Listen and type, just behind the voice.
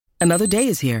Another day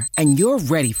is here, and you're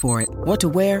ready for it. What to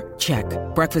wear? Check.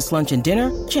 Breakfast, lunch, and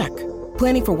dinner? Check.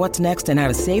 Planning for what's next and how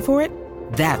to save for it?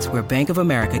 That's where Bank of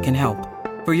America can help.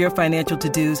 For your financial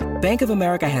to-dos, Bank of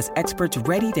America has experts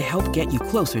ready to help get you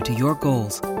closer to your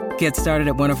goals. Get started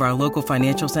at one of our local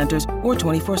financial centers or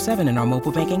 24/7 in our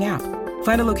mobile banking app.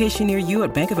 Find a location near you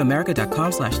at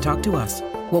bankofamerica.com/talktous.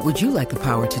 What would you like the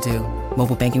power to do?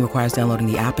 Mobile banking requires downloading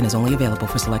the app and is only available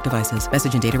for select devices.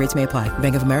 Message and data rates may apply.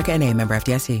 Bank of America N.A., member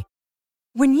FDIC.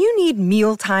 When you need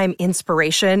mealtime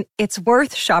inspiration, it's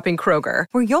worth shopping Kroger,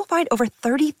 where you'll find over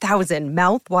 30,000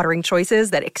 mouth-watering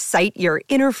choices that excite your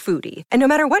inner foodie. And no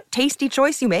matter what tasty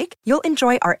choice you make, you'll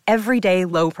enjoy our everyday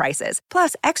low prices,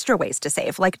 plus extra ways to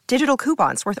save, like digital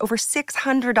coupons worth over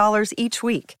 $600 each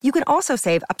week. You can also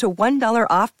save up to $1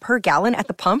 off per gallon at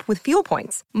the pump with fuel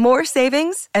points. More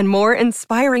savings and more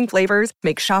inspiring flavors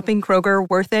make shopping Kroger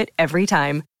worth it every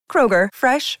time. Kroger,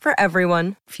 fresh for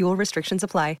everyone. Fuel restrictions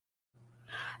apply.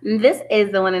 This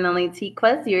is the one and only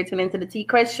T-Quest. You're tuned into the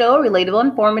T-Quest Show, relatable,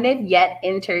 informative, yet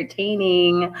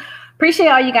entertaining. Appreciate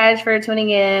all you guys for tuning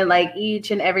in, like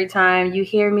each and every time you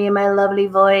hear me in my lovely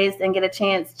voice and get a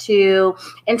chance to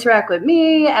interact with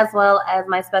me as well as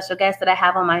my special guests that I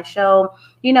have on my show.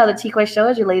 You know, the T-Quest Show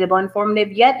is relatable,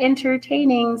 informative, yet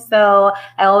entertaining. So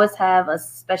I always have a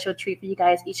special treat for you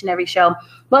guys each and every show.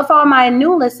 But for all my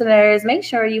new listeners, make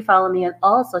sure you follow me on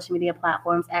all social media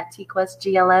platforms at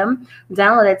TQuestGLM.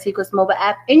 Download that T-Quest mobile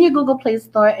app in your Google Play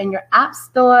Store and your App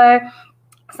Store.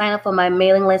 Sign up for my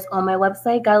mailing list on my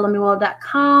website,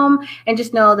 GodLoveMeWorld.com, and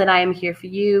just know that I am here for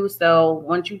you. So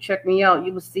once you check me out,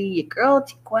 you will see your girl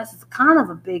T-Quest is kind of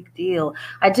a big deal.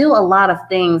 I do a lot of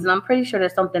things, and I'm pretty sure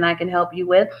there's something I can help you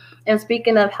with. And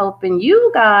speaking of helping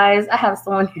you guys, I have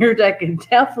someone here that can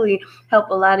definitely help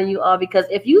a lot of you all, because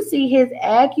if you see his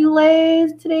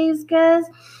accolades, today's guest,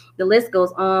 the list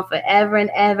goes on forever and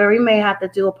ever. We may have to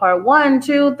do a part 1,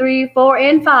 2, 3, 4,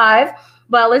 and 5.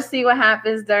 But let's see what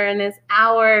happens during this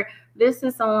hour. This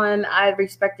is someone I've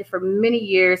respected for many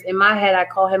years. In my head, I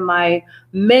call him my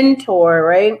mentor,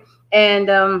 right? And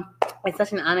it's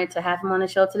such an honor to have him on the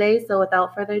show today. So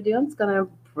without further ado, I'm just going to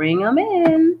bring him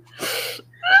in.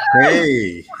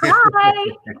 Hey. Hi.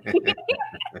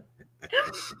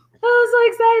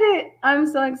 I'm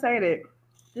so excited.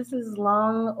 This is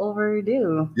long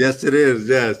overdue. Yes, it is.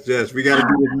 Yes. We got to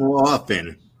do it more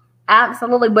often.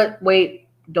 Absolutely. But wait.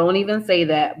 Don't even say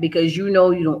that, because you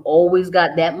know you don't always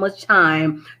got that much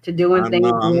time to doing things.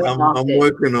 I'm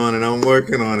working on it. I'm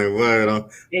working on it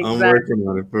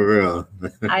for real.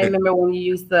 I remember when you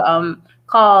used to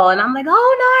call, and I'm like,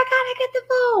 oh no, I gotta get the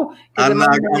phone.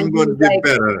 I'm going to get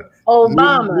better.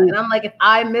 Obama, and I'm like, if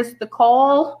I miss the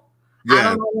call, I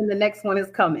don't know when the next one is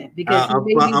coming, because I'm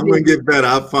going to get better.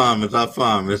 I promise.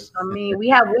 I mean, we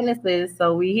have witnesses,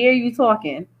 so we hear you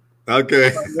talking.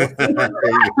 Okay.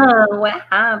 What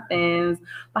happens?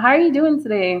 But how are you doing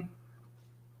today?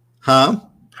 Huh?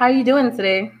 How are you doing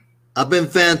today? I've been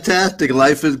fantastic.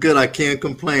 Life is good. I can't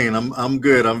complain. I'm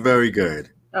good. I'm very good.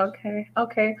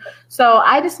 Okay. So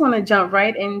I just want to jump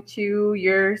right into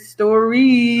your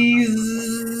stories.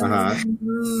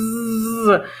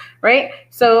 Right?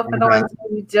 So for the ones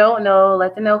who don't know,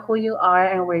 let them know who you are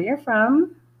and where you're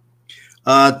from.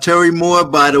 Terry Moore,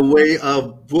 by the way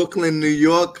of Brooklyn, New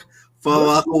York, Far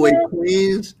Rockaway,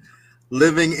 Queens,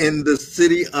 living in the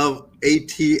city of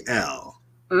ATL.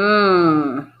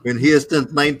 Been here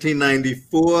since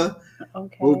 1994.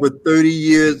 Okay. Over 30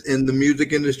 years in the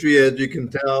music industry, as you can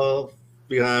tell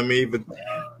behind me, but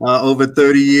over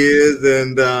 30 years,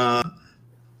 and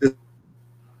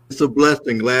it's a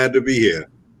blessing. Glad to be here.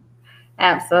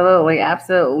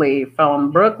 Absolutely. From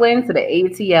Brooklyn to the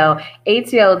ATL.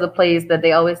 ATL is a place that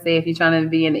they always say if you're trying to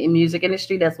be in the music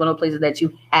industry, that's one of the places that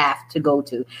you have to go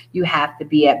to. You have to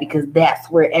be at, because that's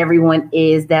where everyone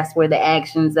is. That's where the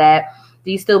action's at. Do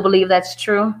you still believe that's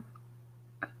true?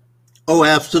 Oh,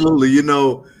 absolutely. You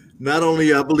know, not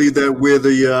only I believe that we're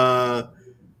the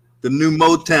new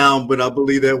Motown, but I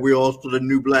believe that we're also the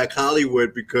new Black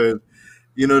Hollywood, because,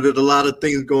 you know, there's a lot of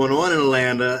things going on in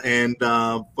Atlanta, and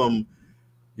from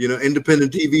you know,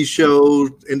 independent TV shows,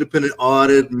 independent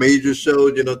artists, major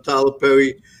shows. You know, Tyler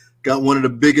Perry got one of the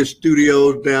biggest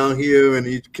studios down here, and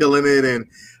he's killing it. And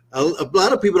a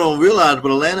lot of people don't realize,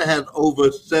 but Atlanta has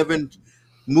over 7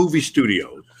 movie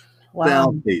studios,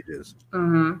 sound stages.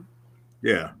 Mm-hmm.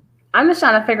 Yeah. I'm just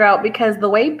trying to figure out, because the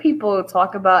way people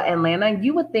talk about Atlanta,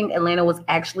 you would think Atlanta was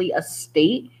actually a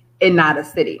state and not a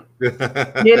city. You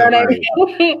know what I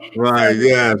mean? Right,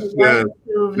 yes.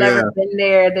 Who've never been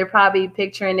there, they're probably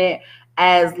picturing it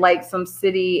as like some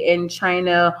city in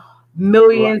China,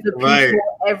 millions of people Right.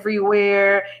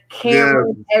 everywhere,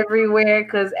 cameras everywhere,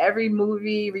 because every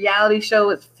movie, reality show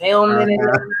is filmed in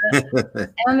Atlanta.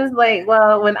 And it's like,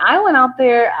 well, when I went out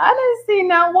there, I didn't see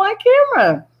not one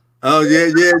camera. Oh yeah.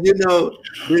 You know,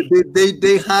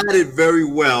 they hide it very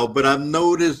well, but I've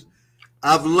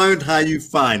learned how you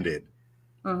find it.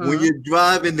 When you're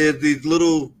driving, there's these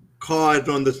little cards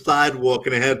on the sidewalk,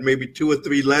 and it has maybe 2 or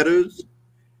 3 letters,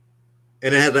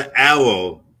 and it has an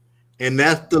arrow, and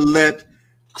that's to let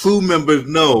crew members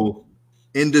know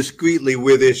indiscreetly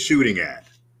where they're shooting at.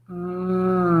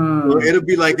 So it'll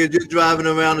be like if you're driving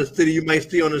around the city, you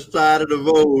might see on the side of the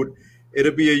road,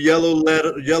 it'll be a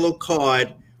yellow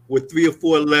card with 3 or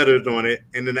 4 letters on it,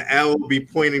 and then the arrow will be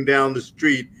pointing down the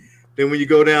street. Then when you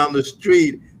go down the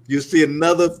street, you see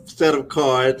another set of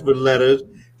cards with letters,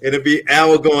 and it'll be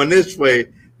arrow going this way.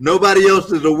 Nobody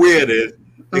else is aware of this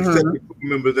except the crew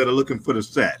members that are looking for the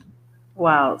set.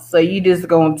 Wow. So you just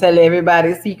gonna tell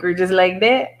everybody's secret just like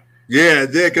that? Yeah,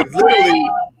 because literally,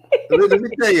 let me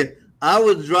tell you, I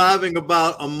was driving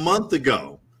about a month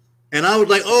ago, and I was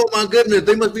like, oh my goodness,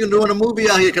 they must be doing a movie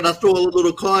out here, because I saw all the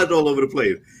little cards all over the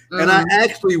place. And I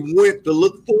actually went to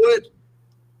look for it,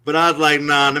 but I was like,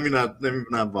 nah, let me not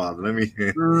bother. Let me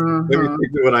think of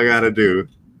what I gotta do.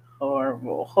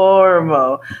 Horrible.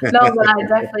 No, but I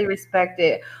definitely respect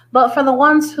it. But for the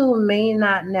ones who may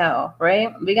not know,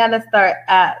 right? We gotta start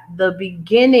at the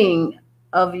beginning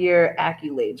of your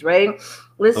accolades, right?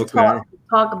 Let's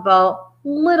talk about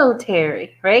little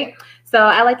Terry, right? So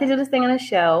I like to do this thing on the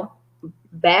show.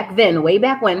 Back then, way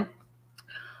back when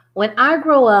I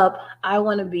grow up, I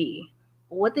want to be.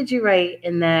 What did you write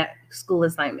in that school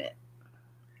assignment?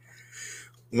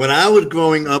 When I was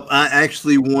growing up, I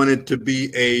actually wanted to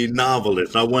be a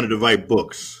novelist. I wanted to write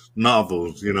books,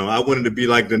 novels. You know, I wanted to be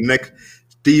like the next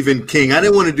Stephen King. I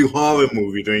didn't want to do horror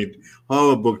movies or any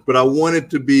horror books, but I wanted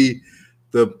to be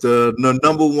the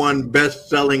number one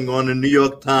best-selling on the New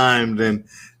York Times. And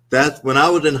that's when I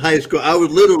was in high school. I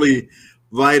was literally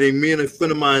writing. Me and a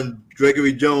friend of mine,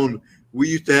 Gregory Jones, we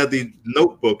used to have these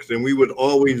notebooks, and we would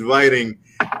always writing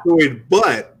stories.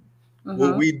 But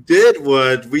what we did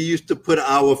was we used to put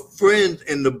our friends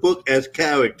in the book as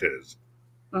characters.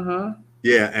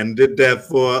 Yeah, and did that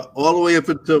for all the way up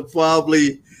until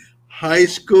probably high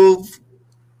school.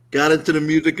 Got into the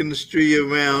music industry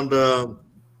around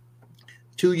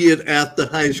 2 years after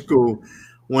high school,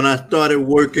 when I started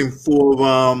working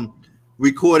for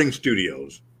recording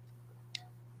studios.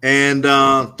 And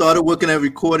started working at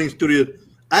recording studios.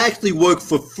 I actually worked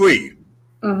for free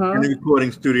in the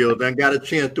recording studios, and got a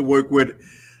chance to work with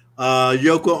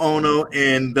Yoko Ono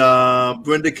and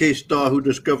Brenda K. Starr, who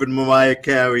discovered Mariah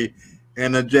Carey,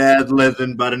 and a jazz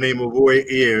legend by the name of Roy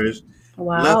Ayers.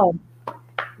 Wow.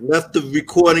 Left the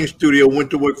recording studio, went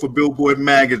to work for Billboard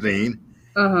Magazine.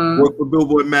 Worked for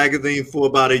Billboard Magazine for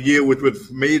about a year, which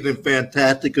was amazing,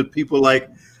 fantastic, because people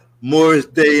like Morris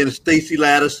Day and Stacey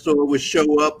Lattisaw would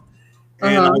show up.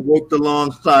 And I worked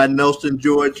alongside Nelson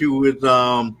George, who is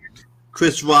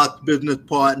Chris Rock's business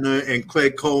partner, and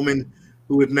Craig Coleman,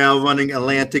 who is now running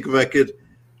Atlantic Records.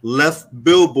 Left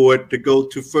Billboard to go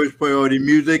to First Priority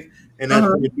Music, and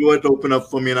that's when the doors opened up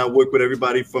for me, and I worked with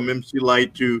everybody from MC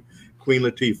Lyte to Queen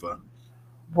Latifah.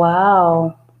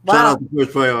 Wow. Shout out to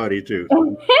First Priority too.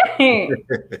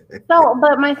 So,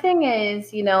 but my thing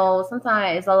is, you know,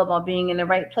 sometimes it's all about being in the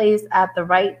right place at the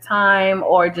right time,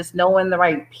 or just knowing the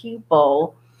right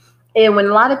people. And when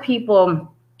a lot of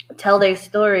people tell their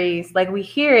stories, like, we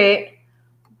hear it,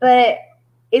 but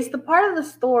it's the part of the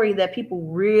story that people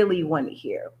really want to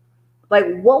hear. Like,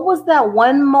 what was that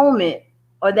one moment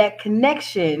or that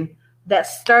connection that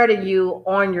started you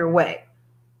on your way?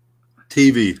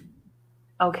 TV.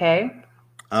 Okay.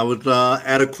 I was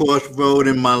at a crossroad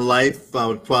in my life. I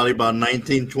was probably about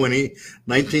 19, 20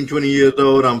 years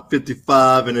old. I'm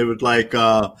 55, and it was like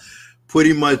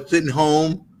pretty much sitting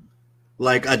home.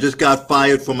 Like, I just got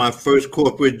fired from my first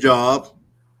corporate job.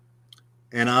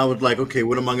 And I was like, okay,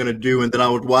 what am I going to do? And then I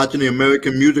was watching the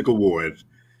American Music Awards,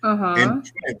 and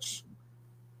Prince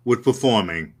was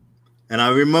performing. And I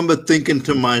remember thinking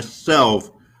to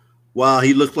myself, wow,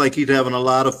 he looks like he's having a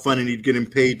lot of fun and he's getting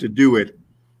paid to do it.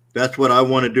 That's what I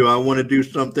want to do. I want to do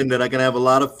something that I can have a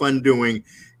lot of fun doing,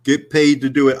 get paid to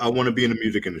do it. I want to be in the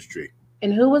music industry.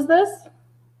 And who was this?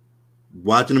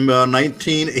 Watching him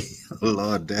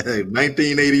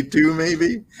 1982,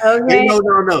 maybe. Okay.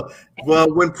 No.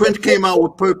 Well, when Prince came out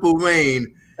with Purple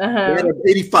Rain, that was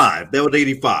 85. That was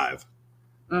 85.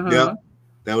 Yep,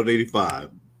 that was 85.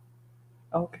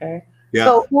 Okay. Yeah.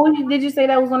 So who did you say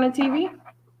that was on the TV?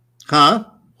 Huh?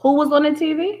 Who was on the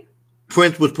TV?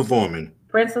 Prince was performing.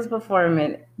 Prince was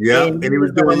performing. Yeah, and he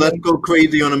was doing Let's Go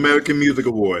Crazy on American Music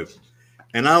Awards.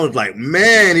 And I was like,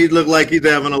 man, he looked like he's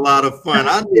having a lot of fun.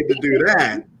 I need to do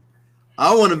that.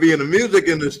 I want to be in the music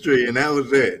industry, and that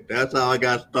was it. That's how I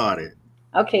got started.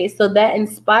 Okay, so that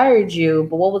inspired you,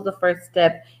 but what was the first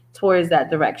step towards that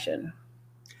direction?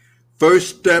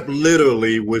 First step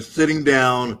literally was sitting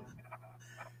down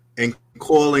and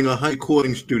calling 100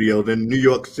 recording studios in New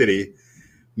York City,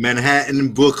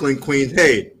 Manhattan, Brooklyn, Queens.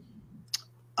 Hey,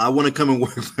 I want to come and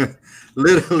work.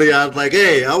 Literally, I was like,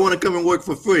 hey, I want to come and work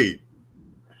for free.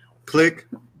 Click.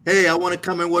 Hey, I want to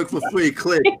come and work for free.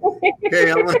 Click.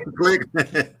 Hey, I want to click.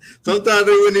 Sometimes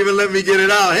they wouldn't even let me get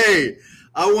it out. Hey,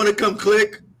 I want to come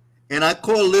click. And I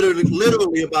called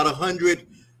literally about 100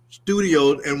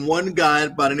 studios, and one guy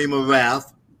by the name of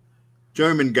Ralph,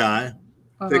 German guy,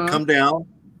 said, come down.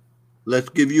 Let's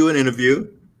give you an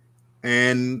interview.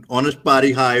 And on the spot,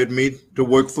 he hired me to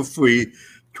work for free,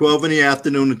 12 in the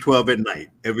afternoon and 12 at night,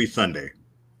 every Sunday.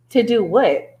 To do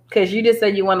what? Because you just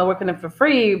said you want to work for them for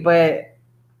free, but...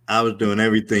 I was doing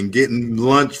everything, getting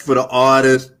lunch for the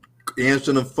artist,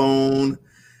 answering the phone,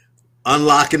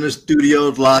 unlocking the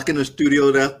studios, locking the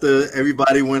studios after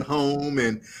everybody went home.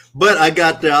 But I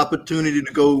got the opportunity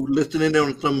to go listen in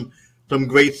on some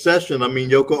great session. I mean,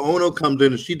 Yoko Ono comes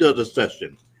in and she does a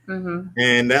session.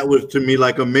 And that was to me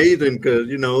like amazing because,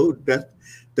 you know,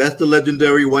 that's the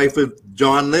legendary wife of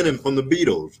John Lennon from the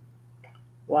Beatles.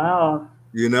 Wow.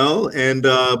 You know, and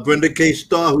Brenda K.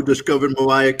 Starr, who discovered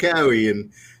Mariah Carey,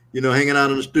 and, you know, hanging out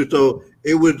in the studio. So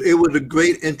it was a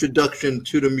great introduction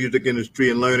to the music industry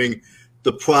and learning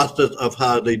the process of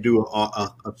how they do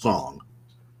a song.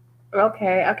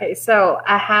 Okay. So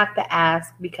I have to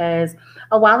ask, because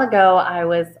a while ago I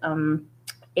was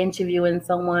interviewing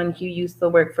someone who used to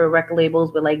work for record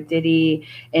labels with like Diddy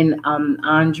and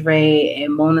Andre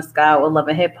and Mona Scott with Love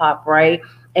and Hip Hop, right?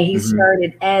 And he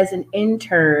started as an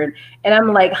intern. And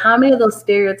I'm like, how many of those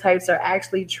stereotypes are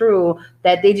actually true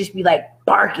that they just be like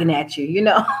barking at you, you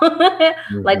know?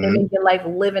 Like they make your life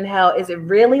live in hell. Is it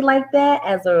really like that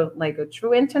as a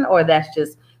true intern, or that's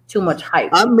just too much hype?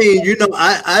 I mean, you know,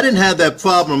 I didn't have that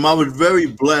problem. I was very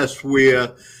blessed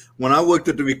where when I worked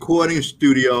at the recording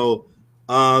studio,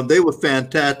 they were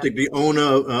fantastic. The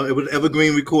owner, it was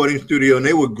Evergreen Recording Studio, and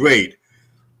they were great.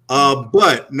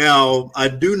 But now I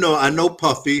know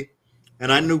Puffy,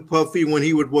 and I knew Puffy when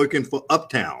he was working for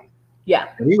Uptown. Yeah.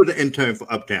 And he was an intern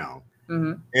for Uptown.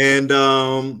 And,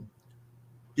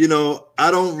 you know,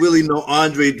 I don't really know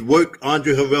Andre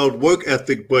Harrell's work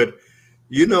ethic, but,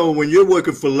 you know, when you're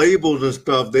working for labels and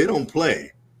stuff, they don't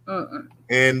play.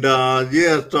 And,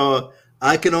 so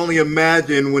I can only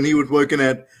imagine when he was working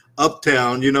at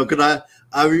Uptown, you know, because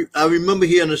I remember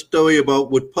hearing a story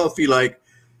about with Puffy, like,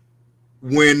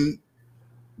 when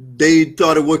they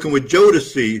started working with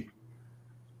Jodeci,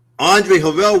 Andre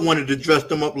Harrell wanted to dress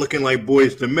them up looking like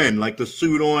Boys to Men, like the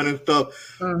suit on and stuff.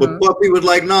 But Puffy was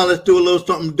like, no, let's do a little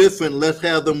something different. Let's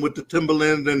have them with the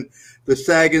Timberlands and the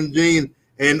sagging jeans.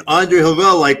 And Andre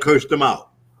Harrell like cursed them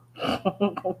out.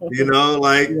 You know,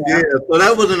 like, So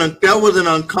that wasn't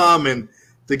uncommon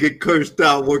to get cursed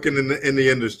out working in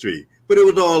the industry. But it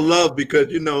was all love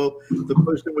because, you know, the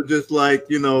person was just like,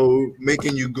 you know,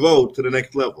 making you grow to the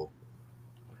next level.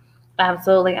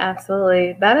 Absolutely.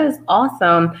 That is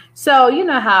awesome. So you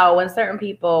know how when certain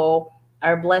people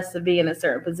are blessed to be in a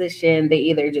certain position, they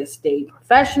either just stay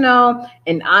professional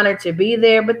and honored to be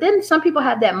there. But then some people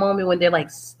have that moment when they're like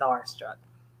starstruck.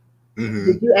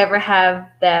 Did you ever have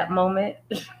that moment?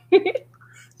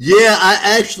 Yeah,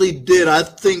 I actually did. I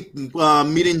think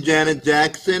meeting Janet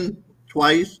Jackson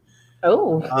twice.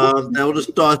 Oh, that was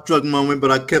a starstruck moment,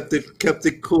 but I kept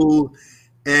it cool.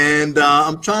 And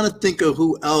I'm trying to think of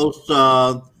who else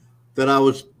that I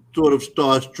was sort of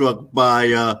starstruck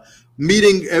by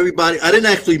meeting everybody. I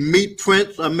didn't actually meet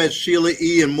Prince. I met Sheila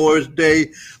E. and Morris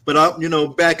Day, but you know,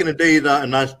 back in the days,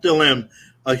 and I still am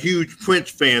a huge Prince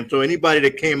fan. So anybody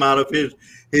that came out of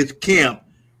his camp,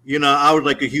 you know, I was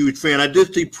like a huge fan. I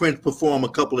did see Prince perform a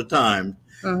couple of times.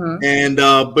 And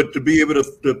but to be able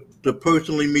to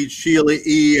personally meet Sheila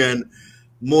E. and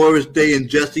Morris Day and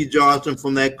Jesse Johnson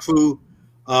from that crew,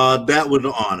 that was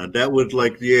an honor. That was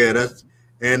like,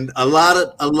 and a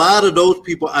lot of those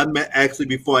people I met actually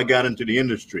before I got into the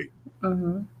industry.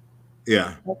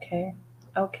 Yeah. Okay.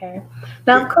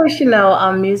 Now, of course, you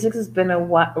know, music has been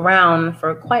around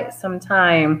for quite some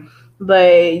time,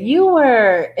 but you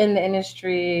were in the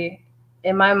industry,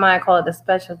 in my mind, I call it the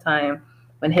special time,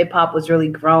 when hip hop was really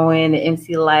growing and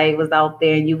MC Lyte was out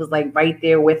there and you was like right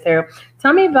there with her.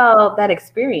 Tell me about that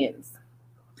experience.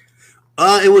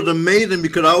 It was amazing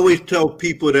because I always tell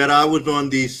people that I was on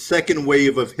the second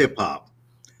wave of hip hop.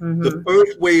 The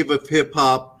first wave of hip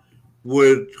hop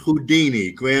was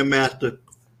Houdini, Grandmaster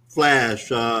Flash,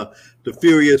 the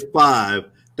Furious Five.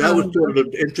 That was sort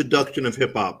of the introduction of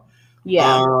hip hop.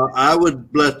 Yeah. I was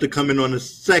blessed to come in on the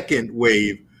second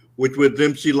wave, which was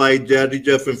MC Lyte, Jazzy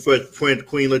Jeff, and Fresh Prince,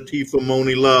 Queen Latifah,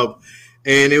 Monie Love.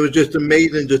 And it was just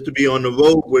amazing just to be on the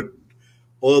road with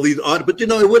all these artists. But,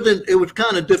 it was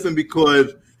kind of different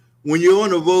because when you're on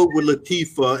the road with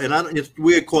Latifah, and it's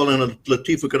weird calling her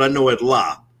Latifah because I know it's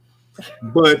La.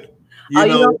 But, you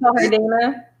don't call her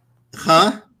Dana?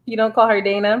 Huh? You don't call her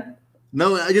Dana?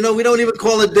 No, we don't even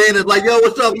call her Dana. It's like, yo,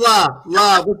 what's up,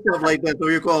 La, what's up, like that. So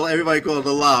everybody calls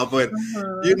her La. But,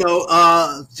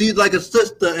 she's like a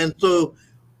sister. And so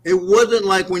it wasn't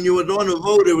like when you was on the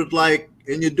road, it was like,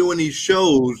 and you're doing these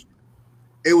shows,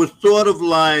 it was sort of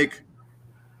like,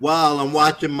 wow, I'm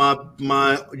watching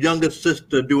my younger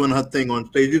sister doing her thing on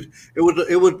stage. It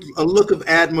was a look of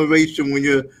admiration when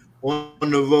you're on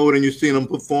the road and you're seeing them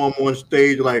perform on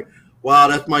stage, like, wow,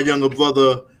 that's my younger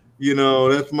brother.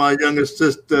 That's my younger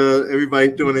sister.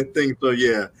 Everybody's doing their thing. So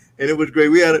yeah, and it was great.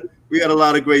 We had a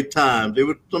lot of great times.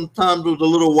 Sometimes it was a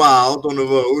little wild on the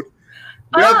road.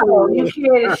 You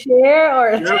care to share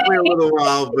or definitely a little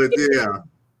wild, but yeah.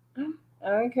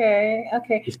 Okay.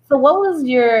 So what was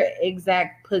your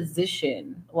exact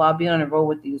position while being on the road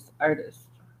with these artists?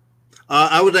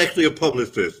 I was actually a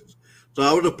publicist. So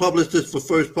I was a publicist for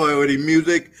First Priority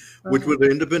Music, which was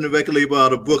an independent record label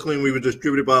out of Brooklyn. We were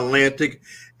distributed by Atlantic,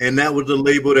 and that was the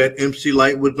label that MC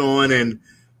Lyte was on, and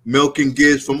Milk and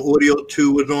Giz from Audio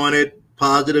 2 was on it,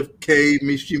 Positive K,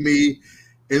 Mishi Me,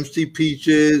 MC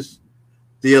Peaches,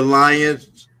 The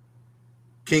Alliance,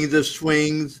 Kings of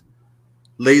Swings,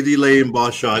 Lazy Lay, and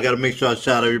Boss Shaw. I got to make sure I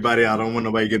shout everybody out. I don't want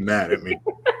nobody getting mad at me.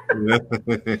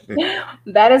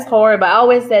 That is horrible. I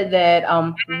always said that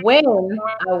when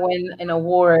I win an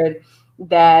award,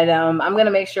 that I'm going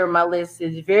to make sure my list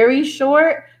is very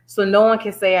short so no one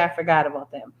can say I forgot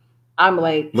about them. I'm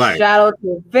like, Shout out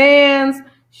to fans,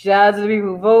 shout out to the people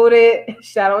who voted,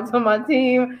 shout out to my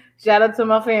team, shout out to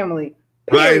my family.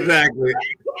 Right, exactly.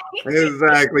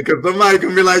 Because somebody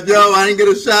can be like, yo, I didn't get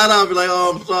a shout out. I'll be like,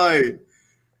 oh, I'm sorry.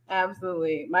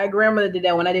 Absolutely. My grandmother did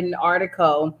that when I did an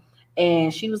article,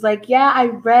 and she was like, yeah, I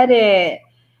read it.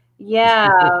 Yeah.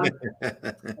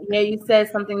 Yeah, you said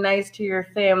something nice to your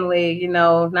family,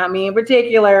 not me in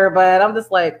particular, but I'm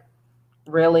just like,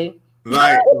 really?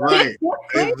 Right.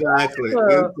 Exactly.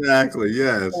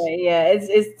 Yes. Yeah,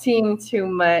 it's team too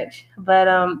much. But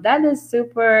that is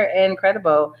super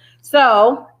incredible.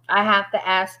 So I have to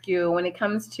ask you, when it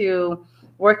comes to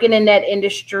working in that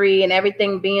industry and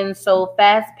everything being so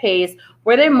fast paced,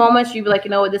 were there moments you'd be like,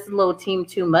 this is a little team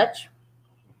too much?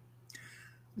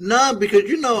 No, because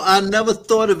I never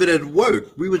thought of it as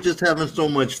work. We were just having so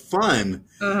much fun.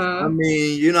 I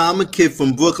mean, I'm a kid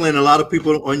from Brooklyn. A lot of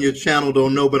people on your channel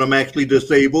don't know, but I'm actually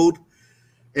disabled.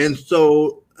 And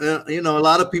so, a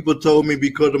lot of people told me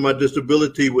because of my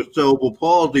disability with cerebral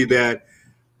palsy that,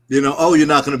 oh, you're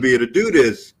not going to be able to do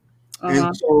this.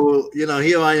 And so,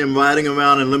 here I am riding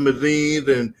around in limousines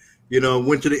and,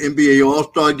 went to the NBA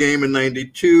All-Star game in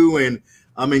 '92, and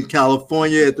I'm in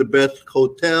California at the best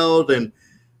hotels, and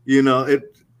we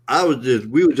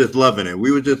were just loving it.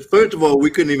 We were just, first of all, we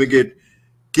couldn't even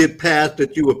get past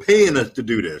that you were paying us to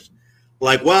do this.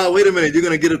 Like, wow, wait a minute, you're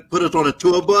going to put us on a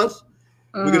tour bus?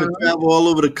 We're going to travel all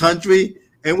over the country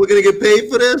and we're going to get paid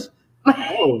for this?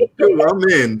 Oh, dude, I'm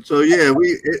in. So yeah,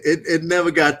 it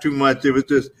never got too much. It was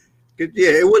just,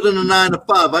 it wasn't a 9 to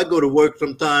 5. I go to work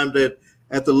sometimes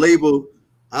at the label.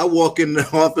 I walk in the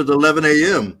office 11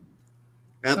 a.m.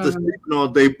 after sleeping all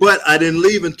day, but I didn't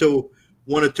leave until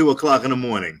 1 or 2 o'clock in the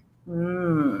morning,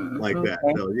 that.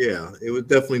 So yeah, it was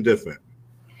definitely different.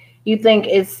 You think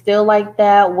it's still like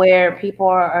that, where people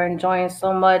are enjoying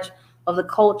so much of the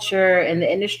culture and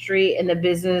the industry and the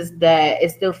business that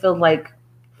it still feels like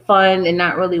fun and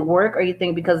not really work? Or you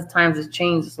think because times has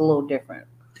changed, it's a little different?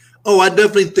 Oh, I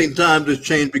definitely think times has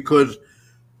changed, because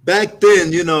back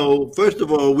then, first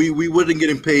of all, we wasn't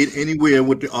getting paid anywhere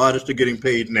what the artists are getting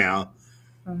paid now.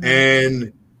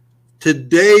 And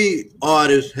today,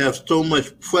 artists have so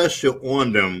much pressure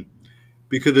on them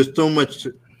because there's so much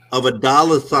of a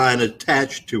dollar sign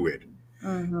attached to it.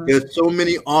 There's so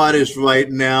many artists right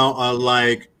now are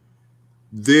like,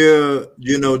 they're,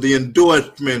 the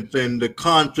endorsements and the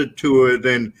concert tours,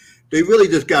 and they really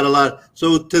just got a lot.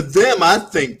 So to them,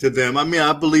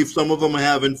 I believe some of them are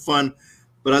having fun,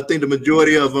 but I think the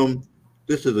majority of them,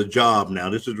 this is a job now.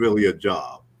 This is really a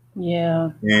job. Yeah.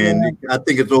 And I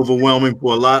think it's overwhelming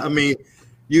for a lot. I mean,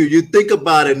 you think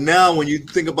about it now, when you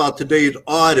think about today's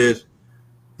artists,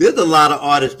 there's a lot of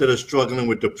artists that are struggling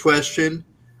with depression,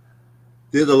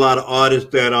 there's a lot of artists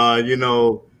that are,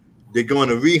 they're going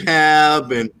to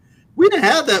rehab, and we didn't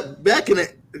have that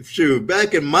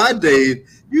back in my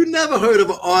days. You never heard of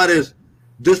an artist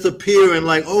disappearing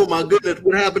like, oh my goodness,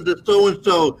 what happened to so and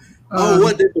so?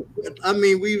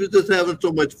 We was just having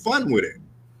so much fun with it.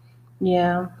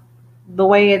 Yeah, the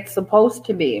way it's supposed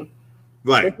to be.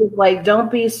 Right. It's like,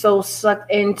 don't be so sucked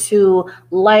into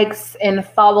likes and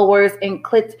followers and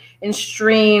clicks and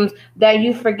streams that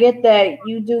you forget that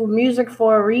you do music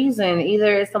for a reason.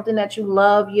 Either it's something that you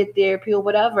love, your therapy, or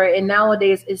whatever. And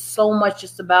nowadays, it's so much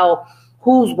just about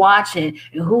who's watching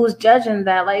and who's judging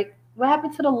that. Like, what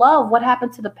happened to the love? What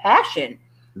happened to the passion?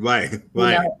 Right.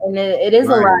 And it is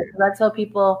a lot. Because I tell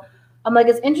people, I'm like,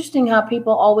 it's interesting how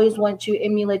people always want to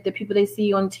emulate the people they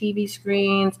see on TV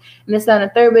screens and this, that, and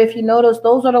the third. But if you notice,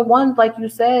 those are the ones, like you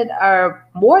said, are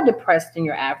more depressed than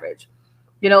your average.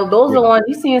 Those are the ones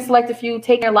you see in Select a Few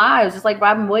take their lives, just like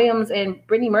Robin Williams and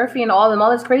Brittany Murphy and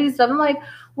all this crazy stuff. I'm like,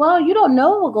 well, you don't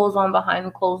know what goes on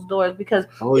behind closed doors, because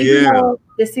even though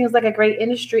this seems like a great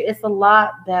industry, it's a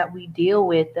lot that we deal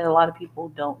with that a lot of people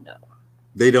don't know.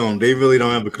 They don't. They really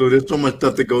don't have a clue. There's so much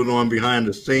stuff that goes on behind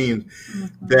the scenes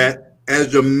that,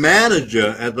 as a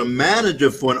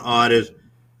manager for an artist,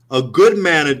 a good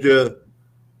manager,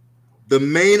 the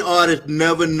main artist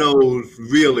never knows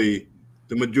really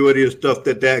the majority of stuff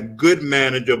that good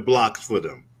manager blocks for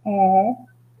them.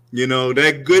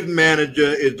 That good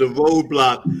manager is the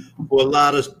roadblock for a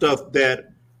lot of stuff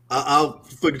that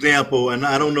for example, and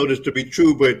I don't know this to be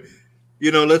true, but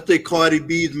let's say Cardi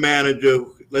B's manager,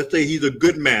 let's say he's a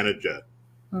good manager,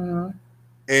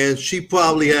 and she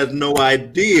probably has no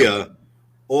idea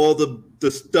all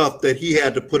the stuff that he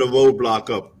had to put a roadblock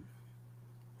up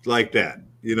like that,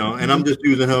 and I'm just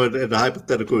using her as a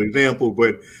hypothetical example.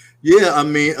 But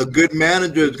a good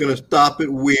manager is going to stop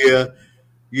it where,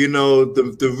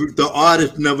 the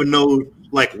artist never knows,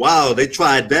 like, wow, they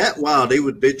tried that. Wow,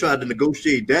 they tried to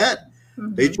negotiate that.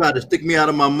 They tried to stick me out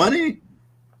of my money,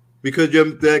 because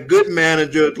that good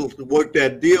manager worked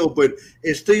that deal. But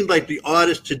it seems like the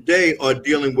artists today are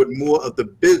dealing with more of the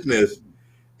business,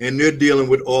 and they're dealing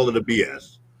with all of the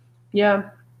BS.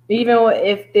 Yeah. Even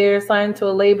if they're signed to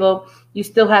a label, you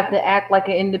still have to act like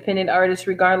an independent artist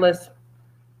regardless,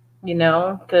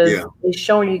 because it's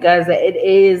showing you guys that it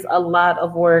is a lot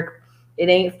of work. It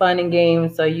ain't fun and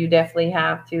games. So you definitely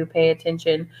have to pay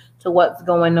attention to what's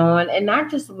going on. And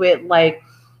not just with like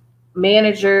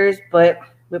managers, but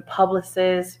with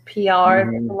publicists, PR.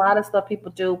 There's a lot of stuff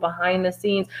people do behind the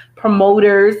scenes,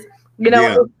 promoters.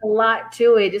 There's a lot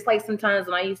to it. Just like sometimes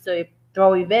when I used to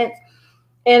throw events,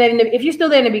 and if you're still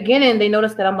there in the beginning, they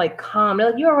notice that I'm like calm. They're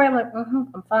like, "You all right?" I'm like,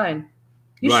 I'm fine.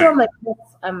 You sure? I'm like, yes,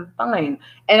 I'm fine.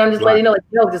 And I'm just letting you know,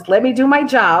 like, just let me do my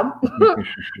job,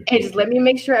 and just let me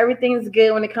make sure everything's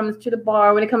good when it comes to the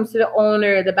bar, when it comes to the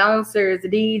owner, the bouncers, the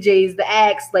DJs, the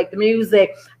acts, like the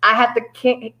music. I have to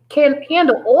can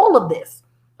handle all of this.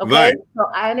 Okay, so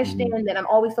I understand that I'm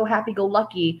always so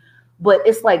happy-go-lucky. But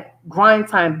it's like grind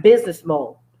time, business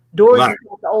mode. Doors have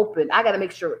to open. I got to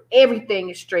make sure everything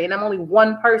is straight. And I'm only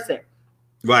one person.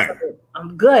 Right. So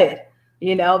I'm good,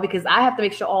 because I have to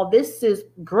make sure all this is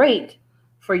great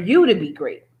for you to be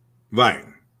great. Right.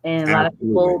 And a lot of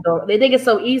people they think it's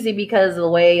so easy because of the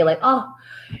way you're like, oh,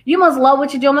 you must love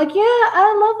what you do. I'm like, yeah,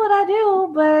 I love what I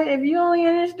do. But if you only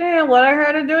understand what I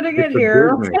had to do to get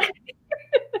here.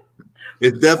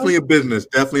 It's definitely a business.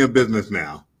 Definitely a business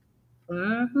now.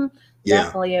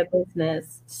 Definitely a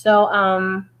business.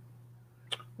 So,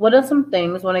 what are some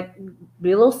things, want to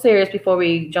be a little serious before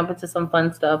we jump into some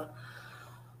fun stuff?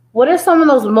 What are some of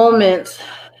those moments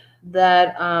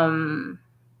that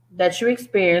that you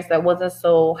experienced that wasn't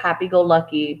so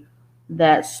happy-go-lucky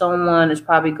that someone is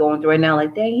probably going through right now?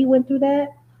 Like, dang, he went through that.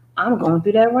 I'm going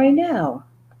through that right now.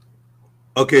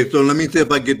 Okay, so let me see if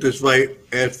I get this right.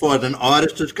 As far as an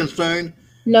artist is concerned?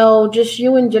 No, just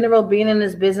you in general, being in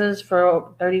this business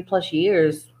for 30 plus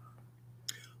years.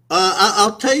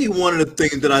 I'll tell you one of the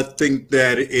things that I think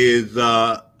that is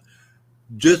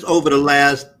just over the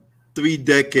last 3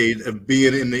 decades of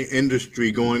being in the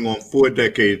industry, going on 4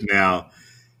 decades now,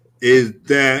 is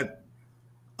that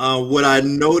what I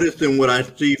notice and what I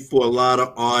see for a lot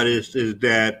of artists is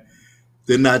that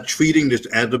they're not treating this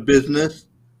as a business.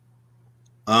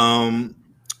 And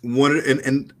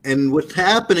what's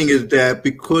happening is that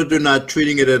because they're not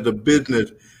treating it as a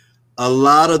business, a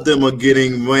lot of them are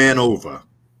getting ran over,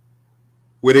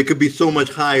 where they could be so much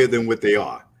higher than what they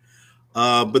are.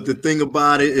 But the thing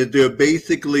about it is they're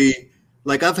basically,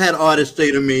 like, I've had artists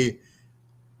say to me,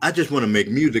 I just want to make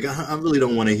music. I really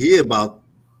don't want to hear about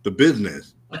the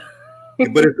business.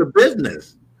 But it's a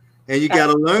business, and you got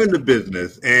to learn the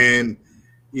business. And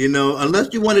You know, unless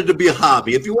you wanted to be a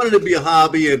hobby. If you wanted to be a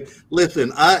hobby, and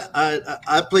listen,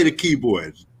 I play the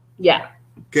keyboards. Yeah.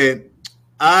 Okay,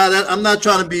 I'm not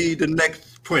trying to be the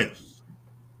next Prince.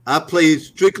 I play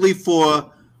strictly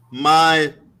for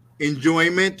my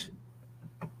enjoyment.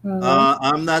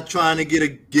 I'm not trying to get a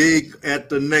gig at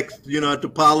the next, at the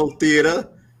Apollo Theater.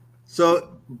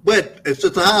 So, but it's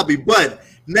just a hobby. But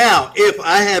now, if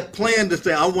I had planned to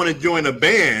say I want to join a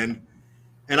band,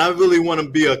 and I really want to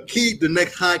be the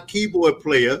next high keyboard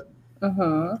player,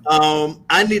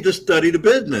 I need to study the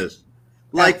business.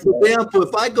 Like, for example,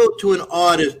 if I go to an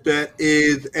artist that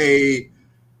is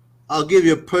I'll give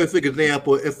you a perfect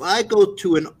example. If I go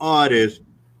to an artist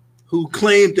who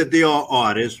claims that they are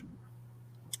artists,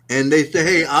 and they say,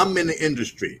 hey, I'm in the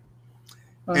industry,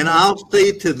 and I'll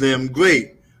say to them,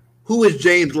 great, who is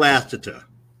James Lassiter?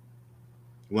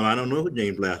 Well, I don't know who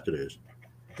James Lassiter is.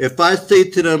 If I say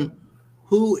to them,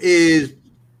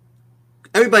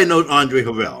 everybody knows Andre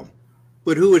Harrell,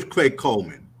 but who is Craig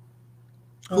Coleman?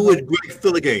 Who is Greg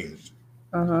Philliganes?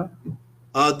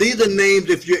 These are names,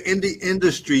 if you're in the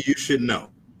industry, you should know.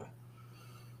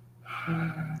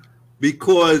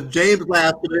 Because James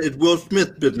Lassiter is Will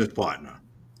Smith's business partner.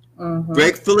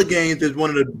 Greg Philliganes is one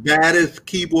of the baddest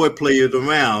keyboard players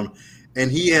around,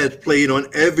 and he has played on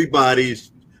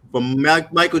everybody's, from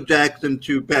Michael Jackson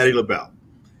to Patti LaBelle.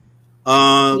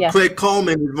 Craig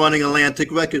Coleman is running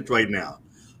Atlantic Records right now.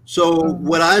 So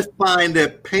what I find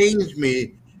that pains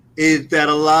me is that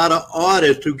a lot of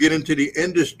artists who get into the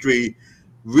industry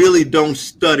really don't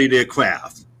study their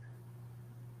craft.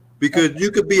 Because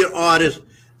you could be an artist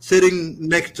sitting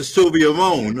next to Sylvia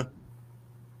Rhone,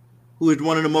 who is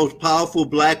one of the most powerful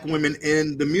Black women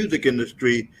in the music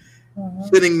industry,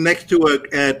 sitting next to her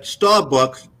at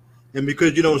Starbucks, and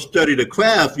because you don't study the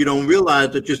craft, you don't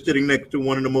realize that you're sitting next to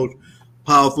one of the most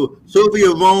powerful.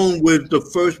 Sylvia Rhone was the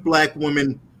first Black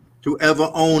woman to ever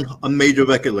own a major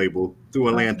record label through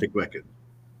Atlantic Records.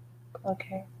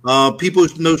 Okay. People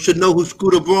should know who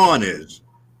Scooter Braun is.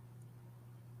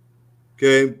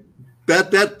 Okay, that's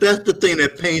the thing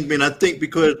that pains me, and I think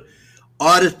because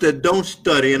artists that don't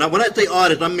study, and when I say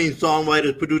artists, I mean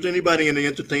songwriters, producers, anybody in the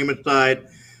entertainment side,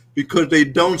 because they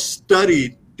don't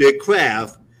study their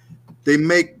craft, they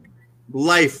make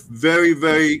life very,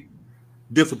 very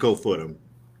difficult for them.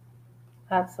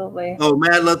 Absolutely. Oh,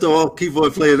 man, let the all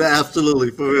keyboard players,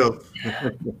 absolutely, for real.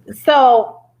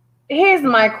 So here's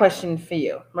my question for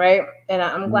you, right? And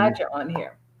I'm glad you're on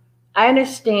here. I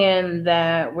understand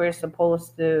that we're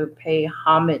supposed to pay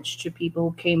homage to people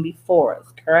who came before us,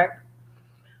 correct?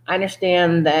 I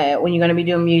understand that when you're going to be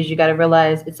doing music, you got to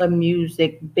realize it's a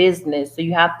music business. So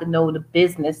you have to know the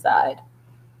business side.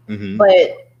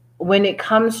 But when it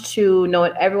comes to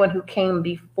knowing everyone who came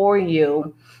before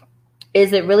you,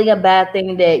 is it really a bad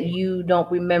thing that you don't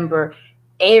remember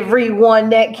everyone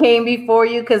that came before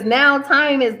you? Because now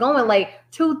time is going, like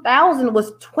 2000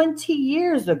 was 20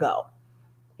 years ago.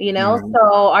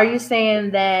 So are you saying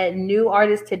that new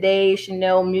artists today should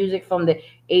know music from the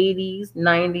 80s,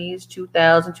 90s,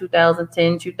 2000,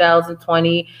 2010,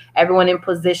 2020, everyone in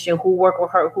position, who worked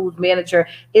with her, who's manager?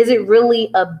 Is it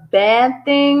really a bad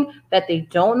thing that they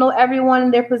don't know everyone in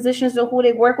their positions or who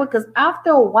they work with? Because after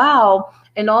a while,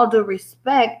 in all due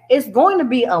respect, it's going to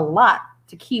be a lot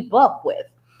to keep up with,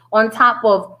 on top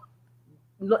of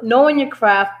knowing your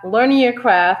craft, learning your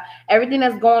craft, everything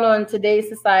that's going on in today's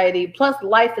society, plus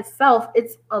life itself.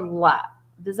 It's a lot.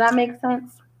 Does that make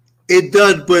sense? It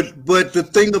does, but the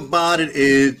thing about it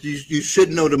is you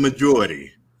should know the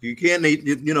majority. You can't,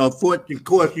 of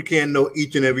course, you can't know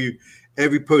each and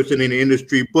every person in the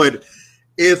industry. But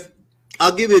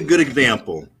I'll give you a good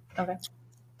example. Okay.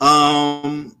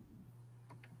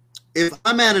 If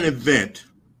I'm at an event,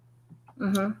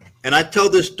 and I tell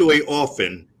this story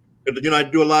often, because I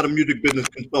do a lot of music business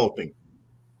consulting.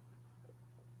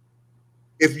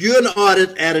 If you're an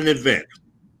artist at an event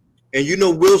and you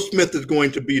know Will Smith is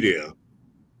going to be there,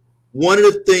 one of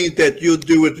the things that you'll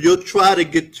do is you'll try to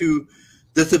get to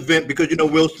this event because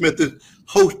Will Smith is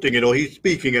hosting it or he's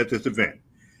speaking at this event.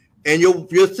 And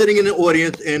you're sitting in the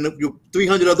audience and you're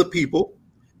 300 other people.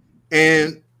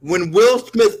 And when Will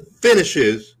Smith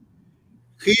finishes,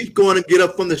 he's going to get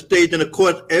up from the stage, and of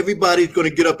course, everybody's going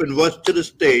to get up and rush to the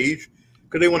stage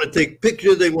because they want to take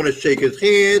pictures. They want to shake his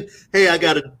hand. Hey, you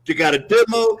got a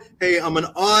demo. Hey, I'm an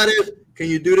artist. Can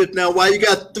you do this now? Why you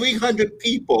got 300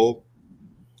 people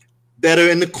that are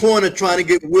in the corner trying to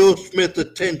get Will Smith's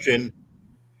attention?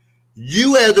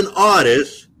 You, as an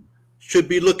artist, should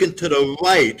be looking to the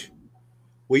right,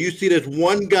 where you see this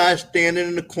one guy standing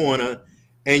in the corner,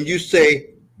 and you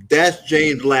say, "That's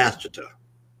James Lassiter."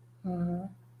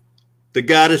 The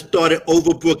guy that started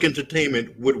Overbrook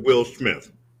Entertainment with Will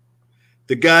Smith.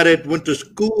 The guy that went to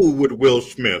school with Will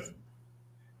Smith.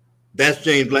 That's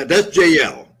James Black. That's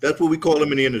JL. That's what we call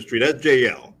him in the industry. That's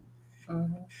JL.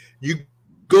 Mm-hmm. You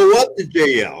go up to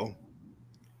JL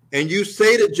and you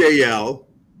say to JL,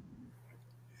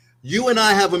 you and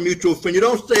I have a mutual friend. You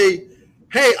don't say,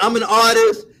 hey, I'm an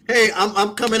artist. Hey,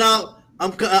 I'm coming out.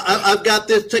 I've got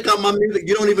this. Check out my music.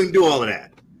 You don't even do all of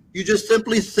that. You just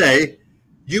simply say,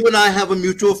 you and I have a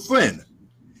mutual friend.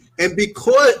 And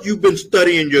because you've been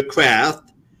studying your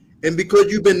craft and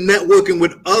because you've been networking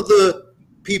with other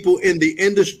people in the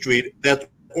industry that's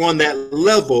on that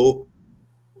level,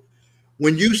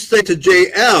 when you say to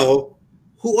JL,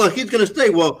 he's going to say,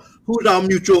 well, who's our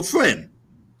mutual friend?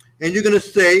 And you're going to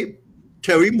say,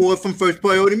 Terry Moore from First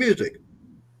Priority Music.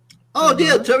 Oh,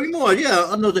 yeah, Terry Moore. Yeah,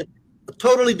 I know that. A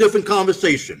totally different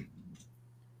conversation.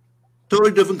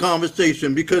 Totally different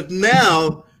conversation because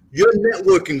now you're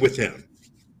networking with him.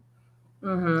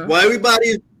 Mm-hmm. While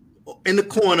everybody's in the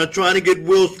corner trying to get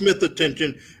Will Smith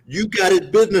attention, you got his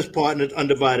business partner's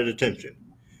undivided attention.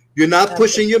 You're not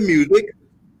pushing your music.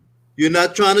 You're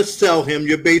not trying to sell him.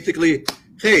 You're basically,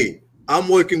 hey, I'm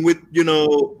working with,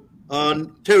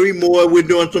 Terry Moore. We're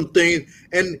doing some things.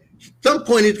 And at some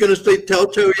point he's going to say, tell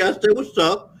Terry I said, what's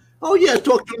up? Oh, yeah, I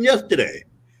talked to him yesterday.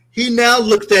 He now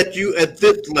looks at you at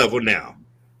this level now.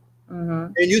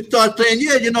 Mm-hmm. And you start saying,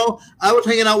 yeah, I was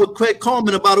hanging out with Craig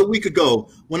Coleman about a week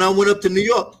ago when I went up to New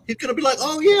York. He's going to be like,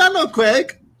 oh, yeah, I know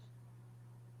Craig.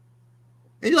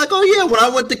 And you're like, oh, yeah, when I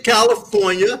went to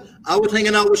California, I was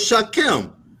hanging out with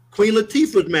Shakim, Queen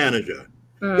Latifah's manager.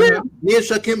 Mm-hmm. Yeah, me and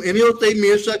Shakim, and he'll say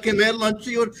me and Shakim had lunch.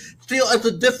 Still, it's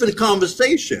a different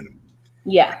conversation.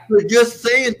 Yeah. You're just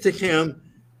saying to him,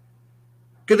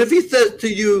 because if he says to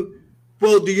you,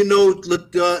 well, do you know,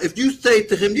 if you say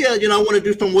to him, yeah, I want to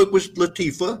do some work with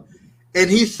Latifah,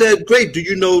 and he said, great, do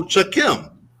you know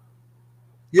Shakim?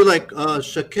 You're like,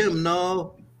 Shakim,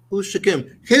 no, who's Shakim?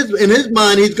 In his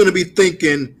mind, he's going to be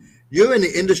thinking, you're in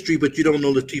the industry, but you don't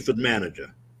know Latifah's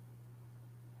manager.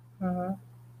 Uh-huh.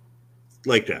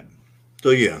 Like that.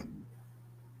 So, yeah,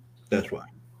 that's why.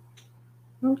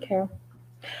 Okay.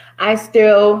 I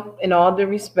still, in all due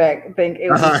respect, think it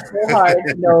was so hard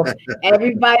to know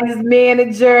everybody's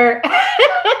manager.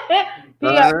 I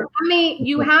mean,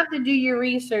 you have to do your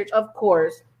research, of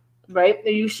course, right?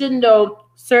 You should know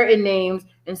certain names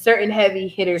and certain heavy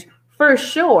hitters for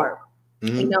sure.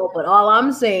 Mm-hmm. But all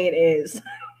I'm saying is,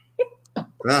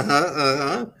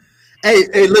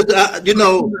 Hey, listen, I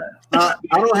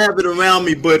don't have it around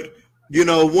me, but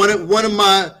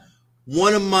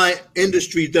one of my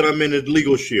industries that I'm in is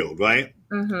Legal Shield, right?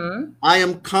 Mm-hmm. I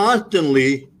am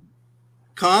constantly,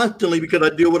 because I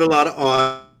deal with a lot of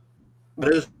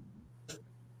artists,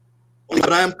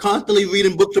 but I am constantly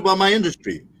reading books about my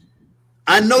industry.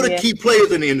 I know the key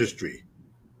players in the industry.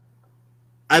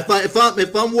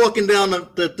 If I'm walking down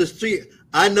the street,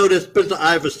 I know that's Spencer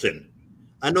Iverson.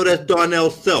 I know that's Darnell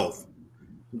Self.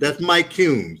 That's Mike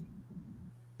Humes.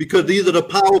 Because these are the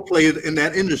power players in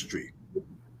that industry.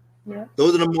 Yeah.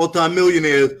 Those are the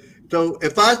multimillionaires. So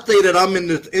if I say that I'm in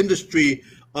this industry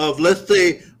of, let's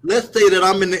say that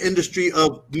I'm in the industry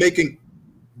of making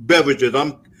beverages.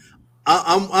 I'm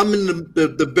in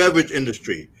the beverage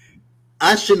industry.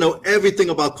 I should know everything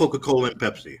about Coca-Cola and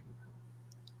Pepsi.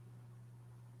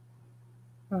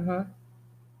 Mm-hmm.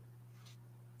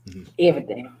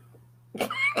 Everything.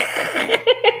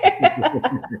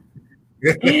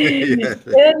 Yes.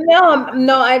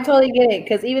 No, I totally get it.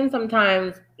 Because even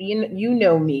sometimes, you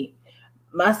know me,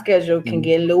 my schedule can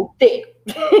get a little thick.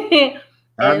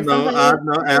 I know,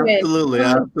 absolutely.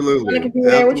 On the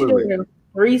computer, what you doing?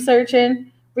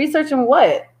 Researching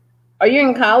what? Are you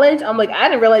in college? I'm like, I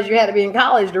didn't realize you had to be in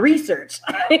college to research.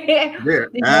 Yeah,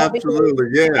 absolutely.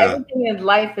 Yeah. Everything in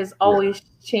life is always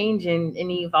changing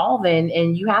and evolving,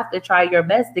 and you have to try your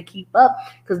best to keep up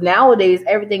because nowadays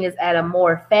everything is at a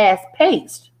more fast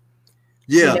pace.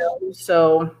 Yeah.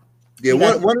 So yeah,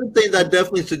 one of the things I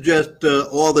definitely suggest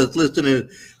all that's listening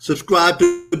is subscribe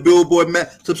to the Billboard,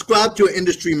 subscribe to an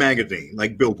industry magazine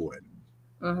like Billboard.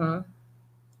 Mm-hmm.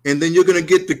 And then you're going to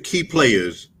get the key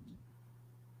players.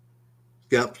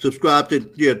 Yeah,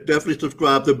 definitely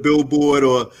subscribe to Billboard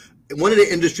or one of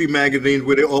the industry magazines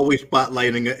where they're always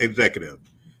spotlighting an executive.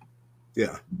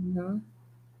 Yeah. Mm-hmm.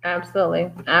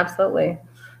 Absolutely.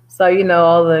 So,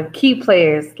 all the key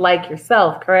players like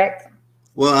yourself, correct?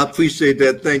 Well, I appreciate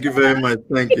that. Thank you very much.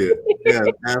 Thank you. Yeah,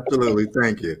 absolutely.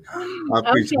 Thank you.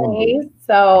 Okay.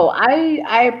 So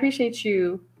I appreciate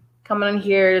you coming on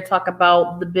here to talk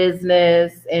about the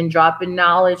business and dropping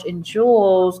knowledge and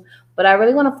jewels. But I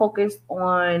really want to focus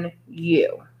on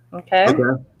you. Okay.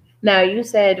 Now, you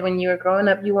said when you were growing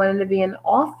up, you wanted to be an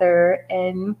author,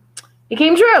 and it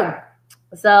came true.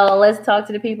 So let's talk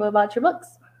to the people about your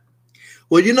books.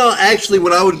 Well, actually,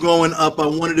 when I was growing up, I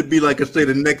wanted to be, like I say,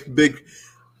 the next big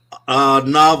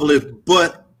novelist.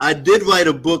 But I did write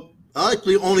a book. I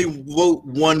actually only wrote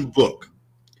one book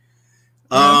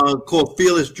called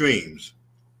Fearless Dreams.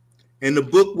 And the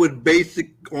book was based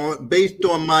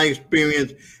on my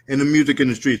experience in the music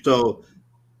industry. So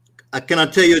can I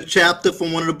tell you a chapter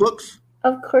from one of the books?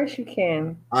 Of course you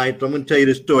can. All right, so I'm going to tell you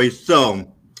the story.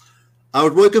 So I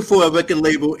was working for a record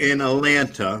label in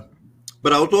Atlanta,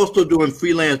 but I was also doing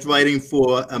freelance writing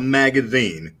for a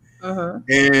magazine.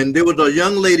 And there was a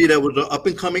young lady that was an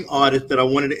up-and-coming artist that I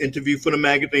wanted to interview for the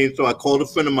magazine. So I called a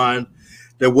friend of mine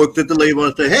that worked at the label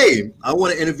and said, hey, I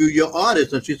want to interview your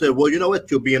artist. And she said, well, you know what?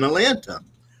 She'll be in Atlanta.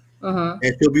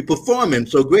 And she'll be performing.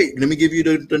 So great. Let me give you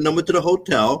the number to the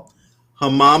hotel. Her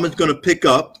mom is going to pick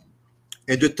up,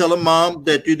 and just tell her mom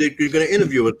that you're going to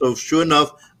interview her. So sure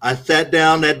enough, I sat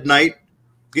down that night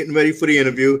getting ready for the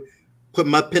interview, put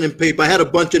my pen and paper. I had a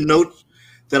bunch of notes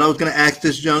that I was going to ask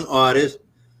this young artist.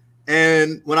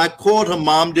 And when I called, her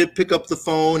mom did pick up the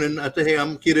phone, and I said, hey,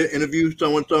 I'm here to interview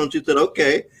so-and-so. And she said,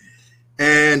 okay.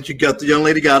 And the young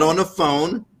lady got on the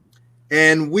phone,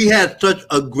 and we had such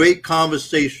a great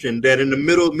conversation that in the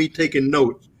middle of me taking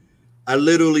notes, I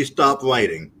literally stopped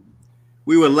writing.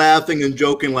 We were laughing and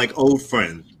joking like old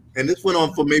friends. And this went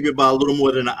on for maybe about a little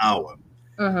more than an hour.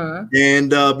 And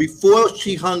before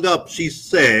she hung up, she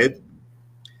said,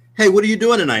 hey, what are you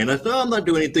doing tonight? And I said, oh, I'm not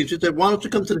doing anything. She said, why don't you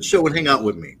come to the show and hang out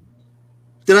with me?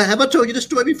 Have I told you this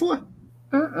story before?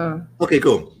 Okay,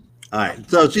 cool. All right.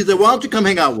 So she said, why don't you come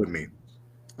hang out with me?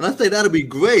 And I said, that'll be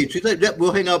great. She said, yeah,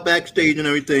 we'll hang out backstage and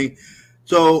everything.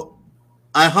 So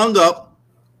I hung up,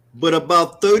 but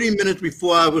about 30 minutes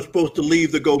before I was supposed to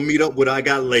leave to go meet up with her, I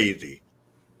got lazy.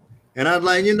 And I was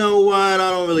like, you know what? I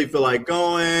don't really feel like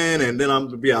going, and then I'm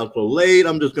going to be out so late.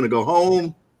 I'm just going to go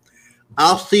home.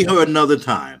 I'll see her another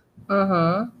time.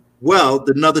 Well,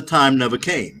 the another time never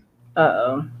came.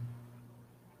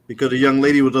 Because the young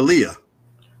lady was Aaliyah.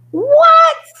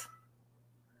 What?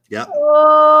 Yeah.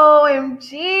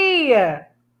 OMG.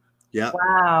 Yeah.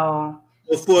 Wow.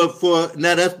 For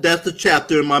now, that's the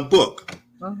chapter in my book.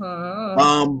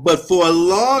 But for a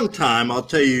long time, I'll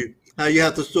tell you how you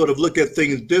have to sort of look at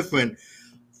things different.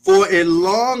 For a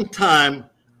long time,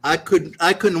 I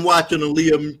couldn't watch an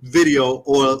Aaliyah video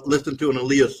or listen to an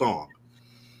Aaliyah song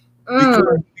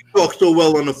because we talked so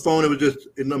well on the phone. It was just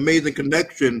an amazing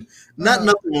connection,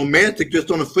 nothing romantic, just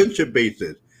on a friendship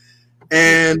basis.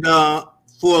 And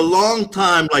for a long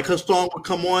time, like her song would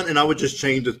come on, and I would just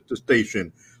change the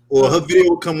station, or her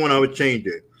video would come on, I would change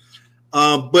it.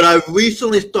 But I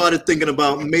recently started thinking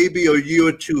about maybe a year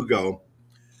or two ago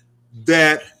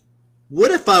that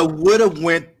what if I would have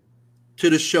went to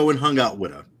the show and hung out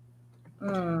with her?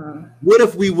 What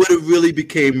if we would have really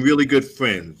became really good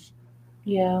friends?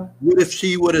 Yeah. What if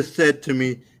she would have said to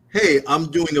me, hey,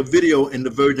 I'm doing a video in the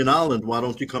Virgin Islands. Why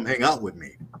don't you come hang out with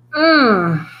me?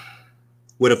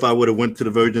 What if I would have went to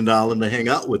the Virgin Islands to hang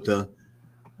out with her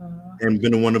and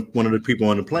been one of the people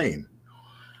on the plane?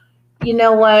 You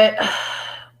know what?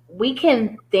 We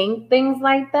can think things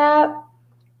like that,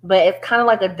 but it's kind of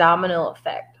like a domino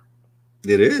effect.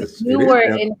 It is. You were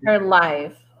in her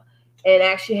life and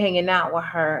actually hanging out with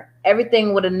her.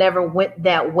 Everything would have never went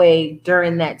that way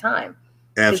during that time.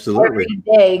 Absolutely. Every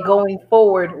day going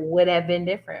forward would have been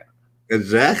different.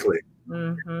 Exactly.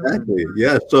 Exactly.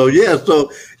 Yeah. So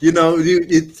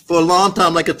for a long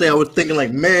time, like I say, I was thinking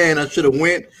like, man, I should have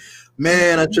went.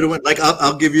 Like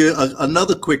I'll give you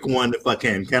another quick one if I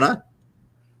can. Can I?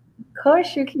 Of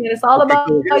course you can. It's all about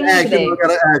you today.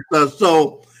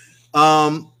 So,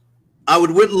 I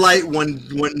was with Light one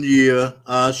year.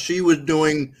 She was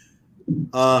doing.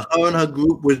 Her and her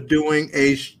group was doing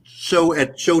a show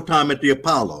at Showtime at the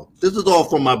Apollo. This is all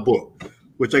from my book,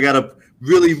 which I got to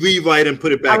really rewrite and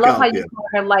put it back out there. I love how you call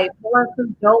her Light.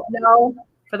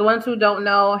 For the ones who don't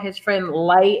know, his friend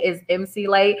Light is MC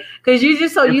Light. Because you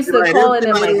just so used to calling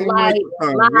him like Light.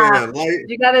 Light.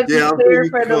 You got to be clear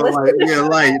for the listeners.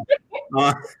 Light.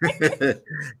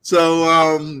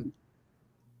 So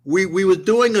we were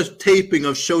doing a taping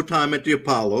of Showtime at the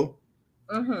Apollo.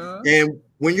 And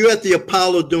when you're at the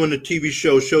Apollo doing the TV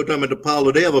show Showtime at the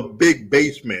Apollo, they have a big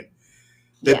basement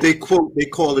that they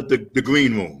call it the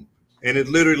green room. And it's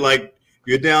literally like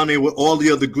you're down there with all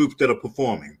the other groups that are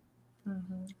performing.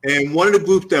 And one of the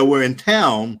groups that were in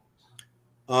town,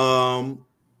 one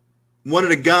of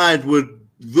the guys was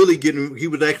really he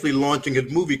was actually launching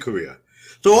his movie career.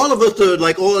 So all of us are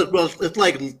like, it's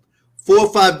like 4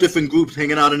 or 5 different groups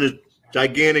hanging out in this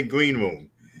gigantic green room.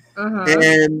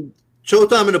 And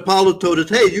Showtime and Apollo told us,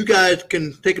 hey, you guys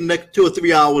can take the next 2 or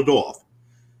 3 hours off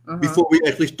before we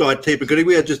actually start taping, because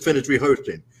we had just finished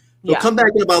rehearsing. So come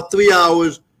back in about 3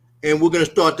 hours, and we're going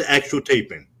to start the actual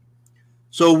taping.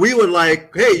 So we were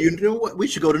like, hey, you know what? We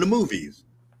should go to the movies.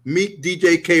 Meet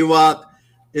DJ K-Rock,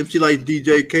 MC Light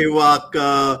DJ K-Rock,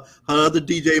 her other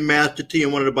DJ Master T,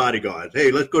 and one of the bodyguards.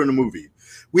 Hey, let's go to the movie.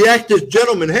 We asked this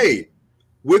gentleman, hey,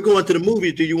 we're going to the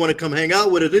movies. Do you want to come hang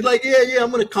out with us? He's like, yeah,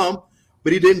 I'm going to come.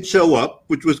 But he didn't show up,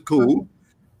 which was cool.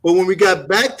 But when we got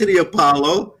back to the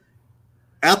Apollo,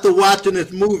 after watching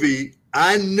this movie,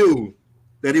 I knew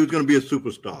that he was going to be a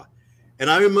superstar. And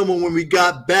I remember when we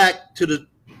got back to the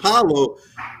Apollo,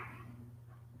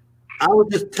 I was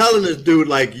just telling this dude,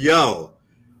 like, yo,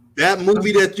 that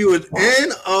movie that you was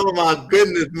in, oh my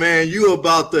goodness, man, you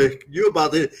about to.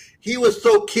 He was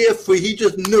so carefree. He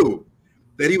just knew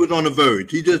that he was on the verge.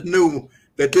 He just knew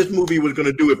that this movie was going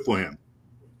to do it for him.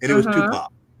 And it was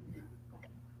Tupac.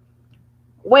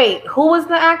 Wait, who was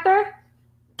the actor?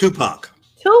 Tupac.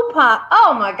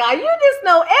 Oh my God, you just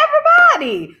know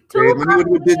everybody. Tupac.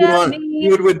 He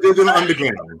was with Digital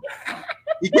Underground.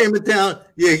 He came into town.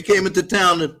 Yeah, he came into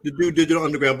town to do Digital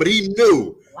Underground, but he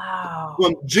knew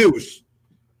from Juice,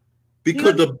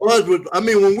 because the buzz was. I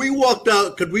mean, when we walked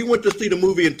out, because we went to see the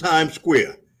movie in Times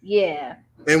Square. Yeah.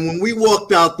 And when we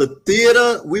walked out the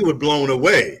theater, we were blown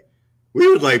away. We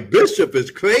was like, Bishop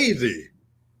is crazy.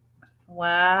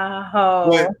 Wow.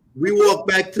 But we went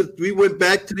back to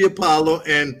the Apollo,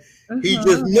 and he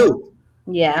just knew.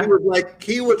 Yeah.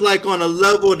 He was like on a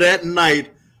level that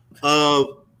night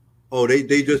of,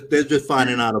 they're just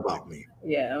finding out about me.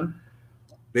 Yeah.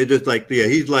 They're just like,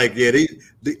 he's like, he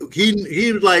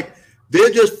was like, they're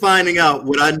just finding out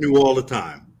what I knew all the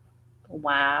time.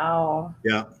 Wow.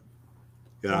 Yeah.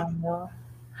 Yeah. Wow.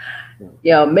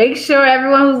 Yo, make sure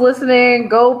everyone who's listening,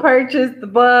 go purchase the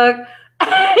book.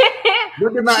 I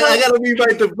gotta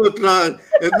rewrite the book.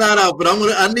 It's not out, but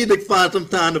I need to find some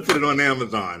time to put it on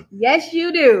Amazon. Yes,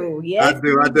 you do. Yes, I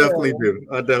do. I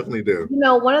definitely do. You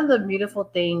know, one of the beautiful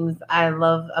things I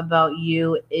love about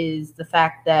you is the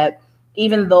fact that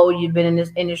even though you've been in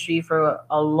this industry for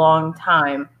a long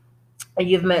time, and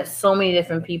you've met so many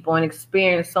different people and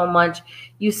experienced so much,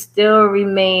 you still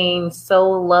remain so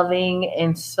loving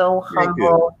and so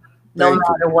humble, no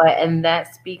matter what, and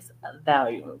that speaks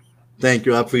volumes. Thank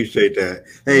you. I appreciate that.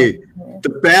 Hey,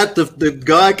 the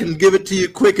God can give it to you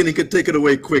quick, and he can take it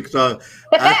away quick. So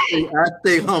I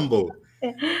stay humble.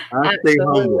 I stay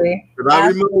humble. Because I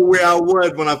remember where I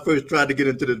was when I first tried to get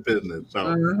into this business. So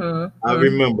I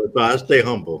remember. So I stay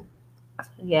humble.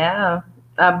 Yeah,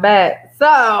 I bet.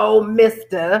 So,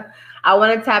 Mister, I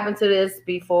want to tap into this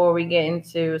before we get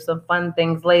into some fun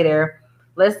things later.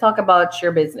 Let's talk about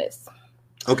your business.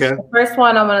 Okay. The first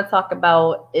one I want to talk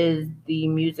about is the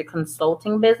music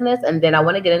consulting business, and then I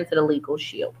want to get into the legal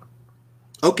shield.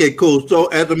 Okay, cool. So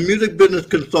as a music business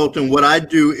consultant, what I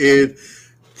do is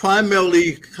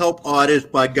primarily help artists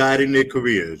by guiding their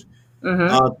careers.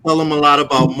 I tell them a lot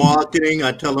about marketing.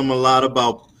 I tell them a lot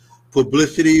about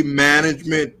publicity,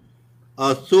 management.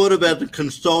 Sort of as a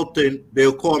consultant,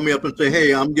 they'll call me up and say,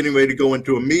 hey, I'm getting ready to go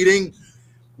into a meeting.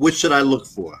 What should I look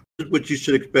for? This is what you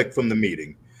should expect from the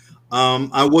meeting.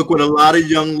 I work with a lot of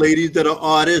young ladies that are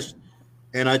artists,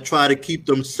 and I try to keep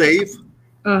them safe.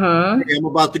 I'm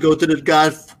about to go to this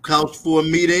guy's house for a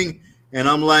meeting, and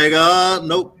I'm like,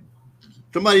 nope.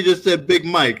 Somebody just said Big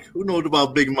Mike. Who knows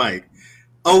about Big Mike?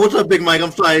 Oh, what's up, Big Mike?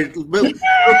 I'm sorry. You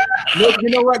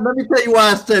know what? Let me tell you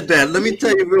why I said that. Let me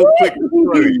tell you real quick the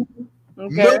story.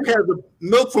 Okay.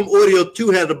 Milk from Audio 2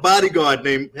 had a bodyguard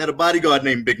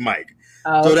named Big Mike.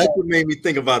 So that's what made me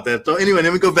think about that. So anyway,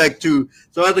 let me go back to,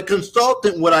 so as a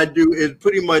consultant, what I do is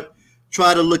pretty much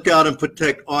try to look out and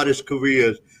protect artists'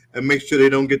 careers and make sure they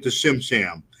don't get the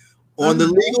shim-sham. On the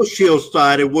legal shield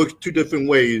side, it works two different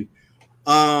ways.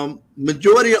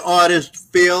 Majority of artists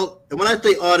fail, and when I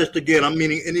say artists, again, I'm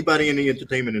meaning anybody in the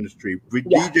entertainment industry,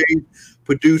 DJs,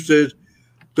 producers.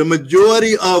 The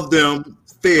majority of them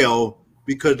fail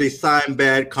because they sign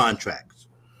bad contracts.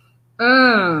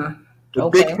 The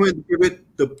big print give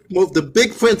it, the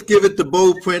big print give it, the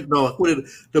bold print,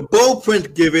 the bold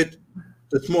print give it,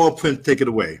 the small print take it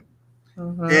away.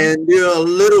 And there are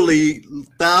literally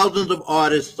thousands of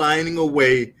artists signing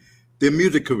away their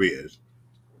music careers.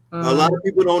 A lot of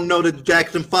people don't know that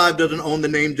Jackson 5 doesn't own the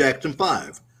name Jackson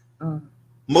 5.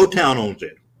 Motown owns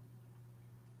it.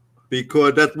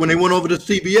 Because that's when they went over to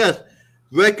CBS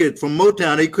Records from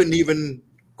Motown, they couldn't even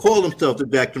call themselves the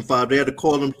Jackson 5. They had to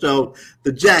call themselves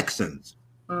the Jacksons.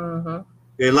 A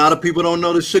lot of people don't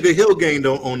know the Sugar Hill Gang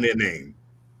don't own their name.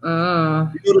 You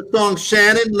know the song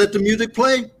Shannon, Let the Music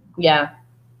Play? Yeah.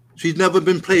 She's never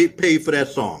been paid for that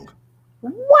song.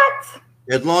 What?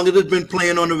 As long as it's been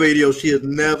playing on the radio, she has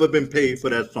never been paid for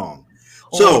that song.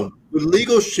 So with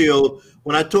Legal Shield,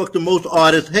 when I talk to most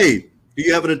artists, hey, do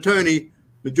you have an attorney?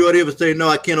 Majority of us say, no,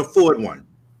 I can't afford one.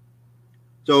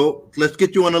 So let's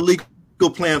get you on a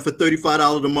legal plan for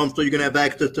 $35 a month so you can have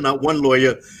access to not one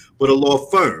lawyer, but a law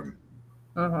firm.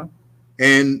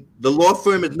 And the law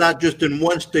firm is not just in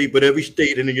one state, but every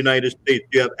state in the United States,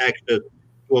 you have access to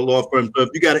a law firm. So if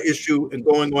you got an issue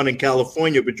going on in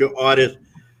California, but your artist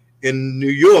in New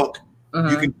York,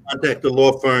 you can contact the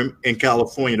law firm in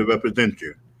California to represent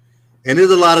you. And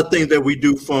there's a lot of things that we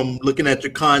do, from looking at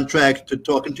your contracts to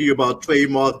talking to you about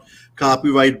trademark,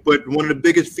 copyright. But one of the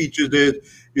biggest features is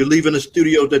you're leaving the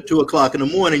studios at 2 o'clock in the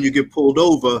morning, you get pulled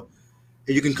over,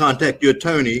 and you can contact your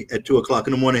attorney at 2 o'clock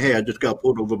in the morning. Hey, I just got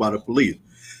pulled over by the police.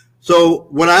 So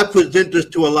when I present this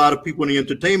to a lot of people in the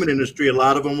entertainment industry, a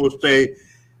lot of them will say,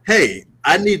 hey,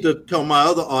 I need to tell my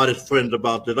other artist friends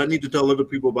about this. I need to tell other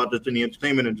people about this in the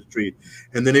entertainment industry.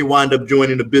 And then they wind up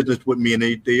joining the business with me, and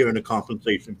they earn a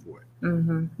compensation for it.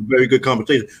 Very good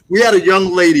compensation. We had a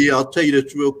young lady, I'll tell you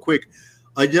this real quick,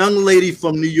 a young lady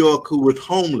from New York who was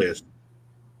homeless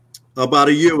about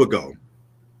a year ago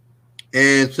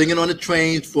and singing on the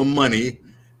trains for money,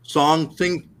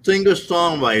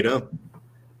 singer-songwriter,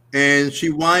 and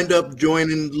she wind up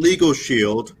joining Legal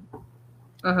Shield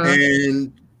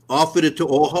and offered it to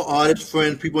all her artist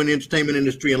friends, people in the entertainment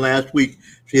industry, and last week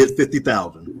she had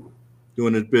 $50,000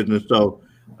 doing this business. So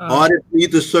artists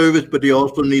need the service, but they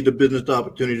also need the business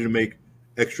opportunity to make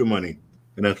extra money,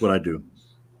 and that's what I do.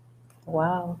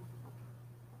 Wow.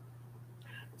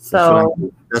 So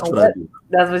that's what I do.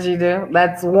 That's what you do.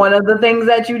 That's one of the things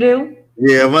that you do.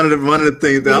 Yeah, one of the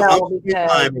things that I'm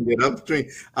streamlining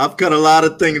it. I've cut a lot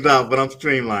of things out, but I'm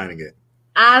streamlining it.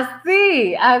 I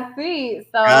see.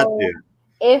 So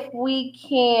if we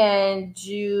can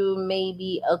do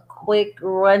maybe a quick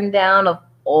rundown of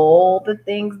all the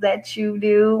things that you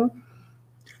do.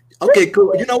 Okay,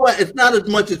 cool. You know what? It's not as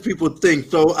much as people think.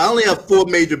 So I only have 4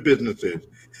 major businesses.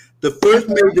 The first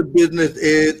major business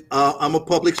is I'm a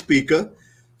public speaker.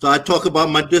 So I talk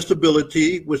about my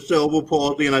disability with cerebral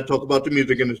palsy, and I talk about the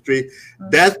music industry.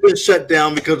 That's been shut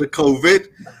down because of COVID.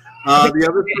 The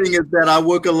other thing is that I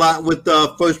work a lot with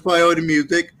First Priority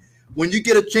Music. When you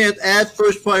get a chance, add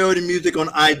First Priority Music on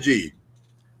IG.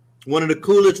 One of the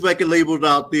coolest record labels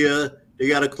out there. They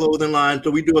got a clothing line,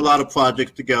 so we do a lot of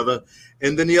projects together.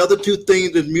 And then the other 2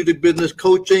 things is music business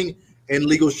coaching and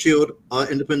Legal Shield,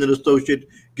 independent associate,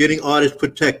 getting artists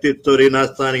protected so they're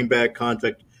not signing bad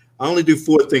contracts. I only do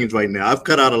 4 things right now. I've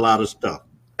cut out a lot of stuff.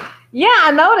 Yeah,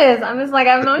 I noticed. I'm just like,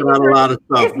 I've known you a lot of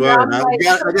stuff. Right? I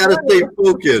got to stay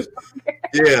focused.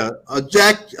 Yeah, a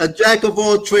jack of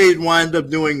all trades wind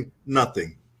up doing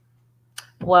nothing.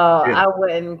 Well, I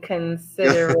wouldn't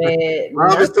consider it.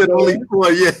 I said only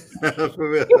 4,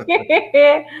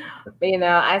 But, you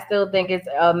know, I still think it's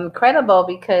credible,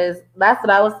 because that's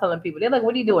what I was telling people. They're like,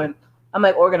 what are you doing? I'm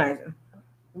like, organizing.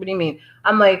 What do you mean?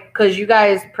 I'm like, because you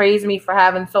guys praise me for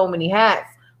having so many hats,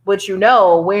 but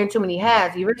wearing too many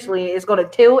hats eventually is going to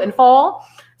tilt and fall.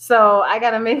 So I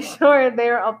got to make sure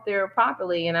they're up there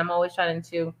properly. And I'm always trying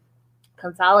to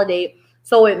consolidate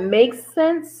so it makes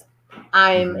sense.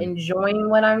 I'm enjoying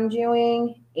what I'm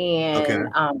doing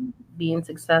and being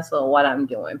successful at what I'm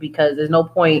doing, because there's no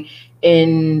point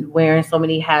in wearing so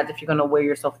many hats if you're going to wear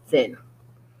yourself thin.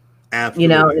 Absolutely. You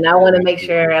know, and I want to make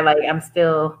sure like I'm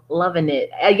still loving it.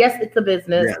 I guess it's a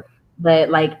business, but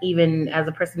like even as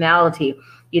a personality,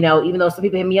 you know, even though some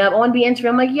people hit me up, I want to be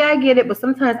interviewed. I'm like, yeah, I get it. But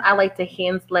sometimes I like to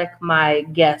hand select my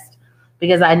guest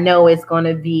because I know it's going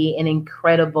to be an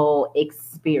incredible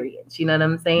experience. You know what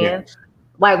I'm saying? Yes.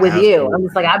 Like with you, I'm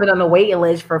just like, I've been on the waiting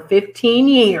list for 15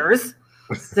 years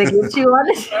to get you on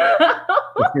the show.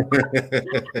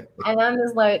 And I'm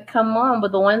just like, come on.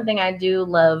 But the one thing I do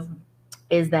love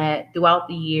is that throughout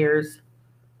the years,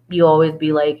 you always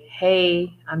be like,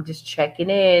 hey, I'm just checking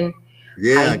in.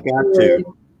 Yeah, I got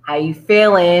you. How you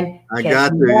feeling? I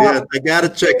got you. Yeah, I got to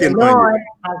check in on you.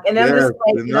 And I'm just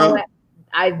like, you know what?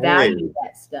 I value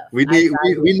that stuff. We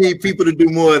need people to do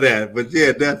more of that. But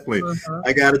yeah, definitely.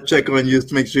 I got to check on you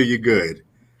to make sure you're good.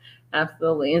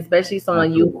 Absolutely. And especially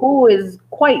someone you who is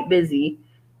quite busy.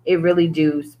 It really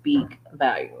do speak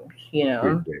volumes. You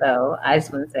know, so I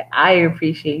just want to say I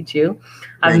appreciate you.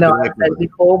 I know I've said it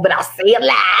before, but I'll say it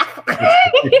live.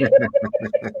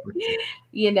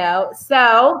 You know,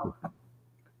 so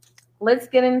let's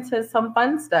get into some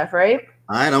fun stuff, right?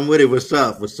 All right, I'm with it. What's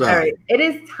up? All right, it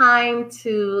is time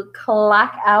to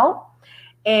clock out,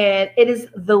 and it is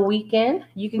the weekend.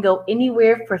 You can go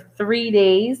anywhere for 3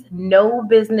 days, no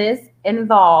business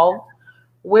involved.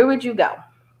 where would you go?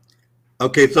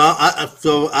 Okay, so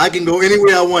I can go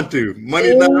anywhere I want to.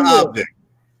 Money's not an object.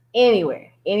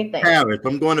 Anywhere, anything. Paris.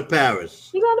 I'm going to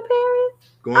Paris. You going to Paris?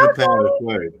 Going to Paris,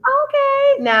 right?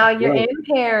 Okay. Now you're in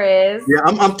Paris. Yeah,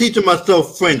 I'm teaching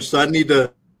myself French, so I need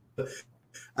to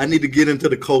get into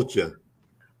the culture.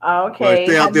 Okay. So I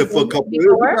stay out there for a couple.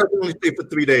 I only stay for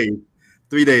 3 days.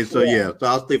 3 days. So so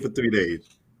I'll stay for 3 days.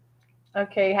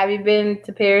 Okay. Have you been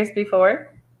to Paris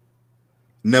before?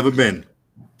 Never been.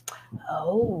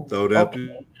 Oh. So that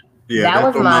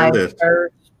was my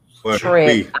first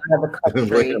trip out of the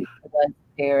country. Was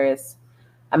Paris.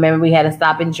 I remember we had to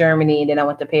stop in Germany, and then I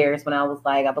went to Paris when I was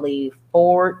like, I believe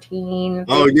 14. 15.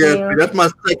 Oh yeah, that's my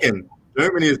second.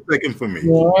 Germany is second for me.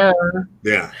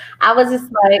 Yeah. I was just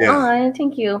like, oh,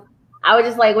 thank you. I was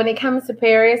just like, when it comes to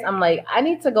Paris, I'm like, I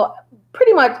need to go.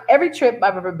 Pretty much every trip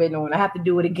I've ever been on, I have to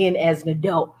do it again as an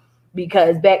adult.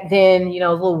 Because back then, it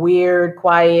was a little weird,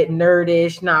 quiet,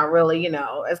 nerdish, not really,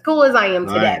 as cool as I am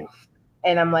today.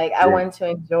 And I'm like, I want to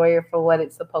enjoy it for what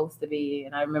it's supposed to be.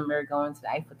 And I remember going to the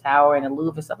Eiffel Tower and the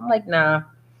Louvre and stuff. I'm like, nah,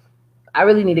 I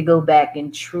really need to go back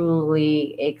and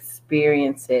truly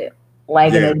experience it.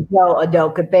 Like an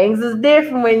adult, because things is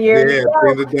different when you're things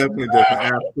are definitely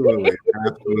different.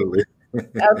 Absolutely.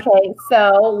 Okay,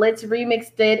 so let's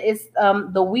remix it. It's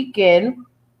the weekend,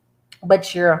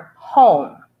 but you're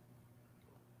home.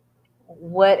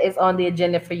 What is on the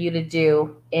agenda for you to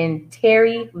do in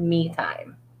Terry me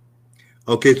time?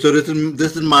 Okay, so this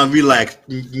is my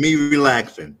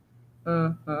relaxing.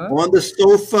 Mm-hmm. On the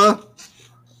sofa,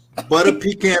 butter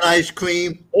pecan ice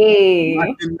cream,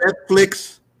 watching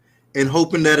Netflix, and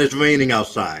hoping that it's raining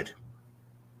outside.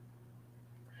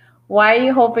 Why are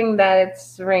you hoping that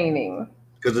it's raining?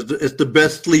 Because it's the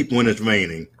best sleep when it's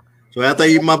raining. So after I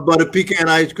eat my butter pecan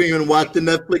ice cream and watch the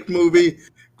Netflix movie,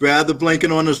 grab the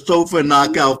blanket on the sofa and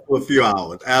knock out for a few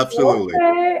hours. Absolutely.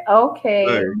 Okay.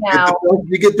 Right. Now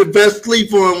you get the best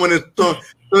sleep on when it's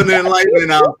thunder and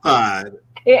lightning outside.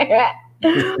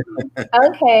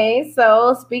 Okay,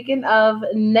 so speaking of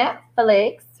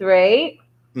Netflix, right?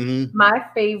 Mm-hmm. My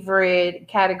favorite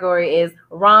category is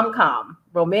rom-com,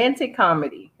 romantic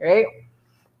comedy, right?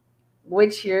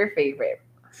 Which your favorite?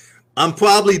 I'm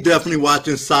probably definitely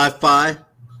watching sci-fi.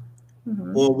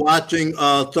 Mm-hmm. Or watching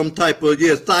some type of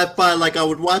sci-fi. Like I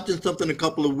was watching something a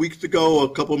couple of weeks ago or a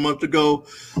couple of months ago.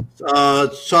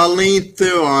 Charlize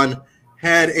Theron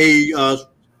had it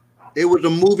was a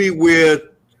movie where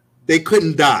they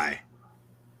couldn't die.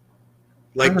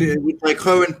 Like it was like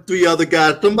her and 3 other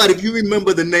guys. Somebody, if you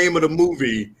remember the name of the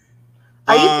movie,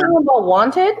 are you talking about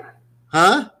Wanted?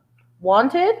 Huh?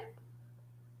 Wanted?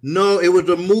 No, it was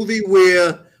a movie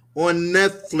where on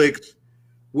Netflix.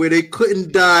 Where they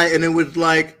couldn't die, and it was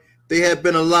like they had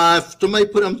been alive. I'm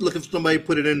looking for somebody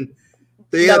put it in.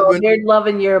 They're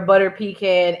loving your butter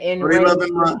pecan and my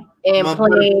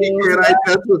plain.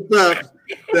 That's what's up.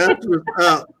 That's what's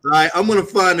up. All right, I'm gonna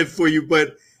find it for you,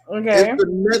 but it's the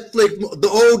Netflix, The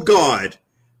Old Guard.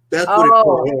 That's what it's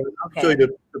called. I'll show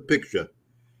you the picture.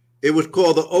 It was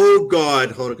called The Old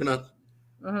Guard. Hold on, can I?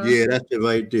 Mm-hmm. Yeah, that's it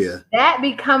right there. That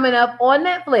be coming up on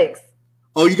Netflix.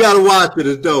 Oh, you gotta watch it.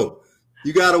 It's dope.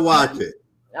 You gotta watch it.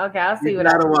 Okay, I'll see what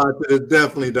I gotta watch it. It's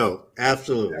definitely dope.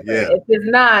 Absolutely, yeah. If it's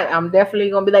not, I'm definitely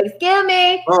gonna be like, "Excuse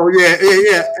me." Oh yeah.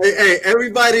 Hey,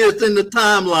 everybody that's in the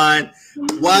timeline,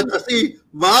 watch. See,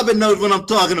 Robin knows what I'm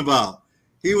talking about.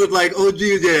 He was like, "Oh,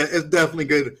 geez, yeah, it's definitely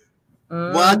good."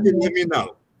 Mm-hmm. Watch it. Let me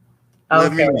know. Okay,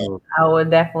 let me know. I will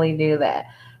definitely do that.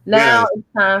 Now it's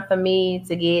time for me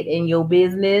to get in your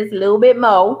business a little bit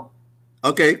more.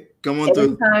 Okay. Come on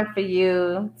through. It's time for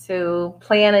you to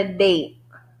plan a date.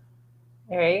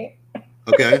 All right.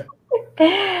 Okay.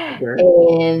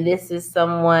 And this is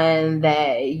someone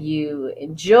that you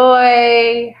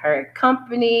enjoy, her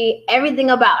company,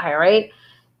 everything about her, right?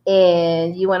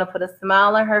 And you want to put a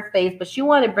smile on her face, but you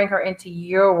want to bring her into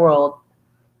your world,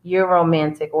 your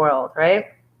romantic world, right?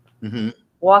 Mm-hmm.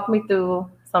 Walk me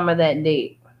through some of that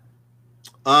date.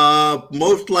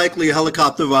 Most likely a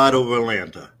helicopter ride over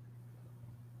Atlanta.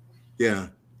 Yeah.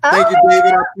 Thank you,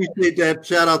 David. I appreciate that.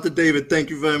 Shout out to David. Thank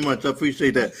you very much. I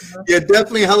appreciate that. Yeah,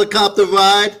 definitely a helicopter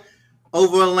ride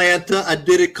over Atlanta. I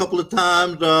did it a couple of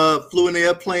times. Flew an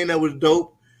airplane. That was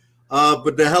dope.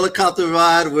 But the helicopter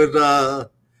ride was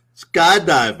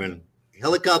skydiving.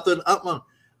 Helicopter.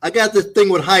 I got this thing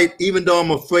with height, even though I'm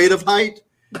afraid of height.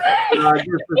 I guess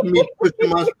it's me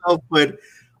pushing myself. But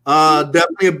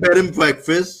definitely a bed and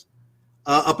breakfast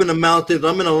up in the mountains.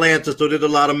 I'm in Atlanta, so there's a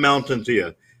lot of mountains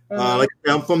here. Like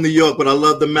I'm from New York, but I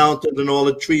love the mountains and all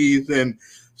the trees, and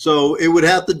so it would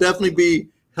have to definitely be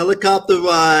helicopter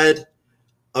ride,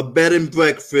 a bed and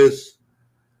breakfast,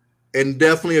 and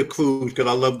definitely a cruise because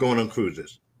I love going on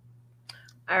cruises.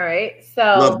 All right.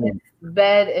 Love So them.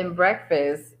 bed and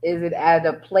breakfast, is it at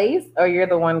a place or you're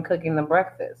the one cooking the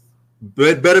breakfast?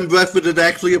 Bed and breakfast is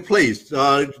actually a place.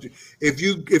 If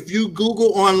you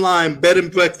Google online bed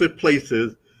and breakfast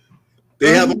places,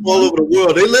 they have them all over the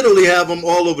world. They literally have them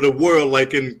all over the world,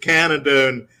 like in Canada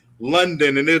and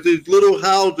London. And there's these little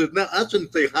houses. Now, I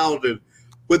shouldn't say houses,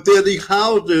 but they're these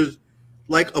houses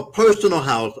like a personal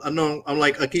house. I know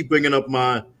I keep bringing up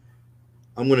I'm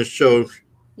going to show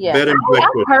bed and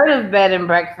breakfast. I've heard of bed and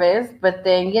breakfast, but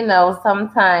then,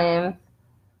 sometimes.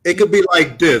 It could be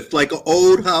like this, like an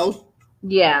old house.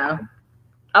 Yeah.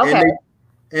 Okay.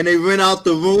 And they rent out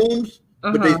the rooms,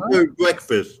 but they serve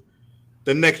breakfast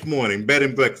the next morning, bed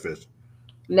and breakfast.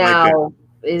 Now,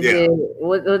 it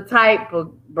what type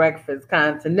of breakfast?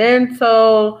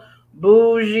 Continental,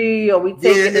 bougie, or we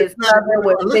taking this cover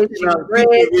with fish and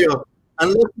grits?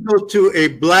 Unless you go to a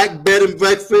black bed and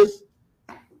breakfast,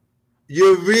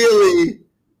 you're really,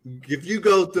 if you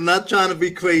go to, not trying to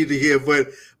be crazy here, but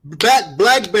black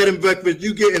bed and breakfast,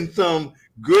 you getting some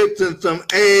grits and some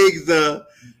eggs.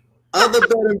 Other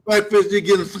bed and breakfast, you're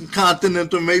getting some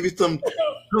continental, maybe some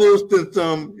toast and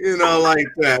some, like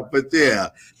that. But yeah,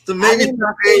 so maybe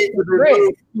some eggs with a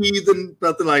little cheese and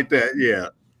something like that. Yeah.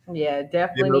 Yeah,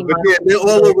 definitely. But yeah, they're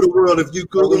all over the world. If you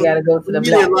Google, we gotta go to the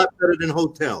they're a lot better than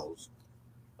hotels.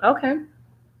 Okay.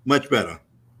 Much better.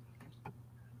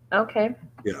 Okay.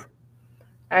 Yeah.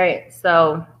 All right.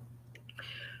 So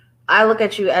I look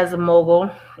at you as a mogul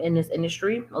in this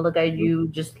industry. I look at you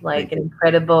just like an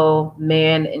incredible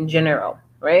man in general,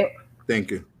 right?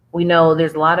 Thank you. We know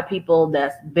there's a lot of people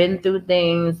that's been through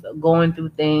things, going through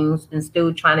things, and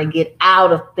still trying to get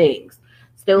out of things,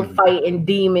 still fighting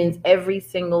demons every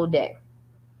single day.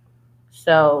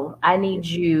 So I need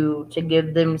you to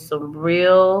give them some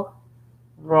real,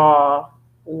 raw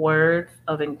words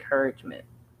of encouragement.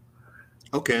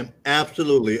 Okay,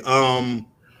 absolutely.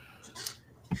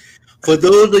 For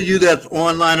those of you that's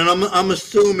online, and I'm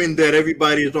assuming that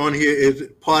everybody is on here is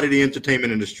part of the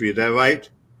entertainment industry. Is that right?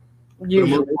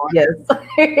 Usually, yes.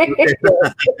 Okay.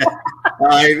 All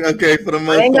right. Okay. For the most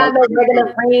part, I ain't got no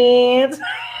regular friends.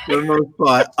 For the most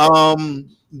part,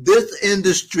 this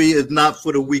industry is not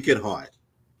for the weak at heart.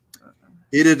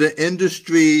 It is an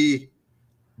industry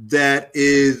that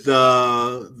is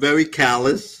very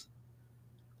callous,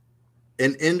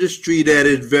 an industry that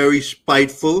is very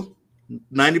spiteful.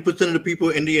 90% of the people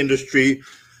in the industry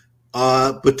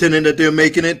are pretending that they're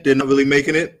making it. They're not really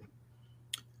making it.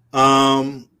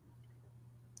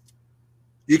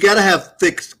 You got to have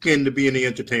thick skin to be in the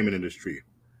entertainment industry,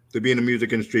 to be in the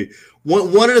music industry.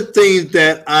 One of the things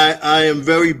that I am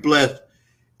very blessed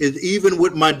is, even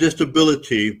with my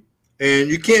disability, and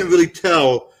you can't really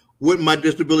tell what my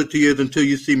disability is until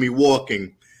you see me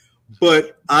walking,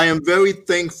 but I am very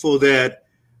thankful that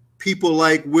people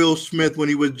like Will Smith when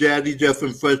he was Jazzy Jeff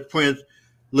and Fresh Prince,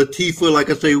 Latifah, like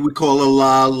I say, we call her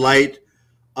La Light,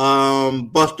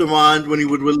 Busta Rhymes when he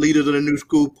was with Leaders of the New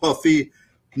School, Puffy,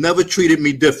 never treated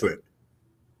me different.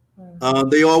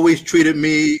 They always treated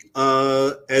me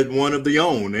as one of their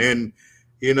own. And,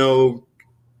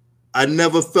 I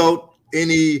never felt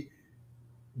any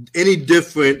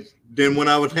different than when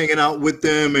I was hanging out with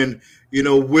them and,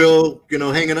 Will,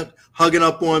 hugging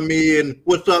up on me and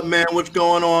what's up, man? What's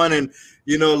going on? And,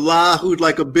 La, who's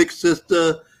like a big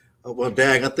sister. Well,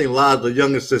 dang, I think La's the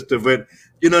younger sister, but,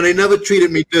 they never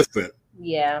treated me different.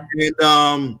 Yeah.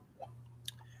 And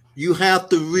you have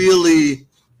to really,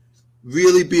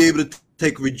 really be able to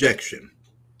take rejection.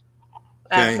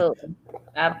 Okay?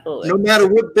 Absolutely. No matter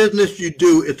what business you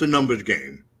do, it's a numbers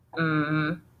game.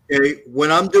 Mm-hmm. Okay.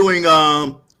 When I'm doing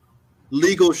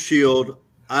Legal Shield,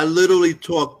 I literally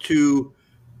talk to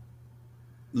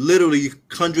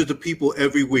hundreds of people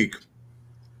every week,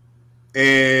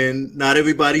 and not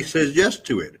everybody says yes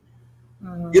to it.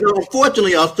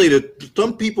 Unfortunately, I'll say that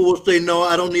some people will say, no,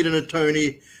 I don't need an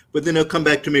attorney, but then they'll come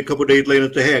back to me a couple of days later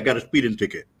and say, hey, I got a speeding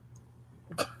ticket.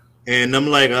 And I'm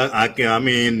like, that's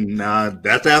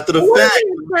after the fact.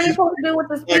 What is the attorney supposed to do with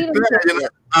the speeding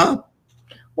ticket?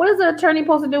 What is the attorney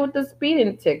supposed to do with the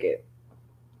speeding ticket?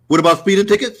 What about speeding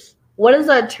tickets? What is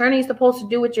the attorney supposed to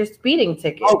do with your speeding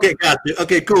ticket? Okay, gotcha.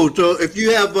 Okay, cool. So if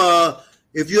you have,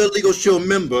 if you're a Legal Shield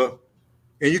member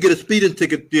and you get a speeding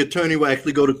ticket, the attorney will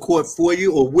actually go to court for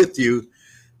you or with you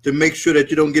to make sure that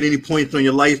you don't get any points on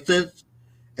your license,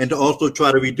 and to also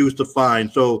try to reduce the fine.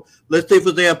 So let's say, for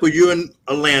example, you're in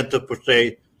Atlanta, per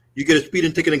se, you get a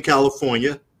speeding ticket in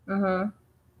California. Mm-hmm.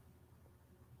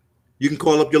 You can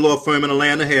call up your law firm in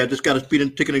Atlanta. Hey, I just got a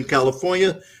speeding ticket in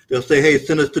California. They'll say, hey,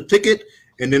 send us the ticket,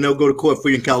 and then they'll go to court for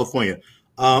you in California.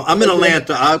 I'm in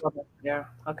Atlanta. Yeah.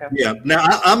 Okay. Yeah. Now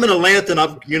I'm in Atlanta,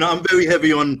 and I'm very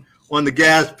heavy on the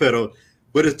gas pedal,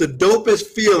 but it's the dopest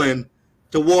feeling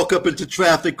to walk up into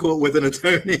traffic court with an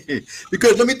attorney.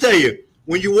 Because let me tell you,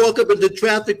 when you walk up into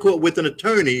traffic court with an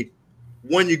attorney,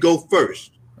 you go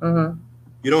first. Mm-hmm.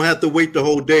 You don't have to wait the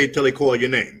whole day till they call your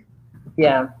name.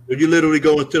 Yeah. So you literally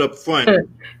go into the front.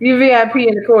 You VIP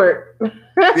in the court.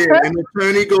 Yeah, and the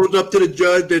attorney goes up to the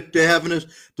judge that they're having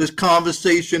this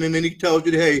conversation, and then he tells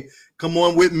you, hey, come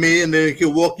on with me, and then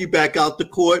he'll walk you back out the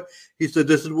court. He said,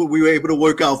 this is what we were able to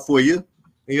work out for you.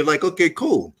 And you're like, okay,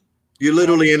 cool. You're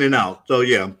literally in and out. So,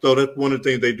 yeah, so that's one of the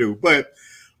things they do. But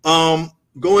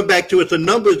going back to it's a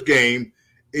numbers game,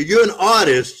 if you're an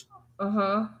artist,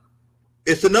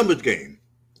 it's a numbers game.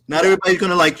 Not everybody's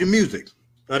going to like your music.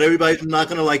 Not everybody's not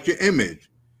going to like your image.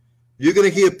 You're going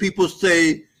to hear people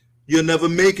say you'll never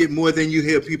make it more than you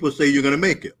hear people say you're going to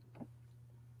make it.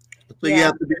 So you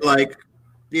have to be like,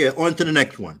 on to the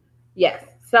next one. Yes.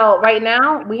 So right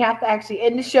now we have to actually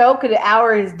end the show because the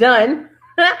hour is done.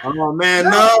 Oh, man,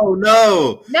 no.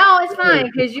 No, it's fine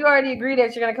because you already agreed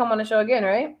that you're going to come on the show again,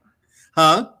 right?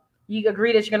 Huh? You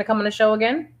agree that you're going to come on the show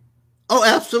again? Oh,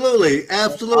 absolutely.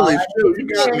 Absolutely. Sure, you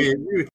got me.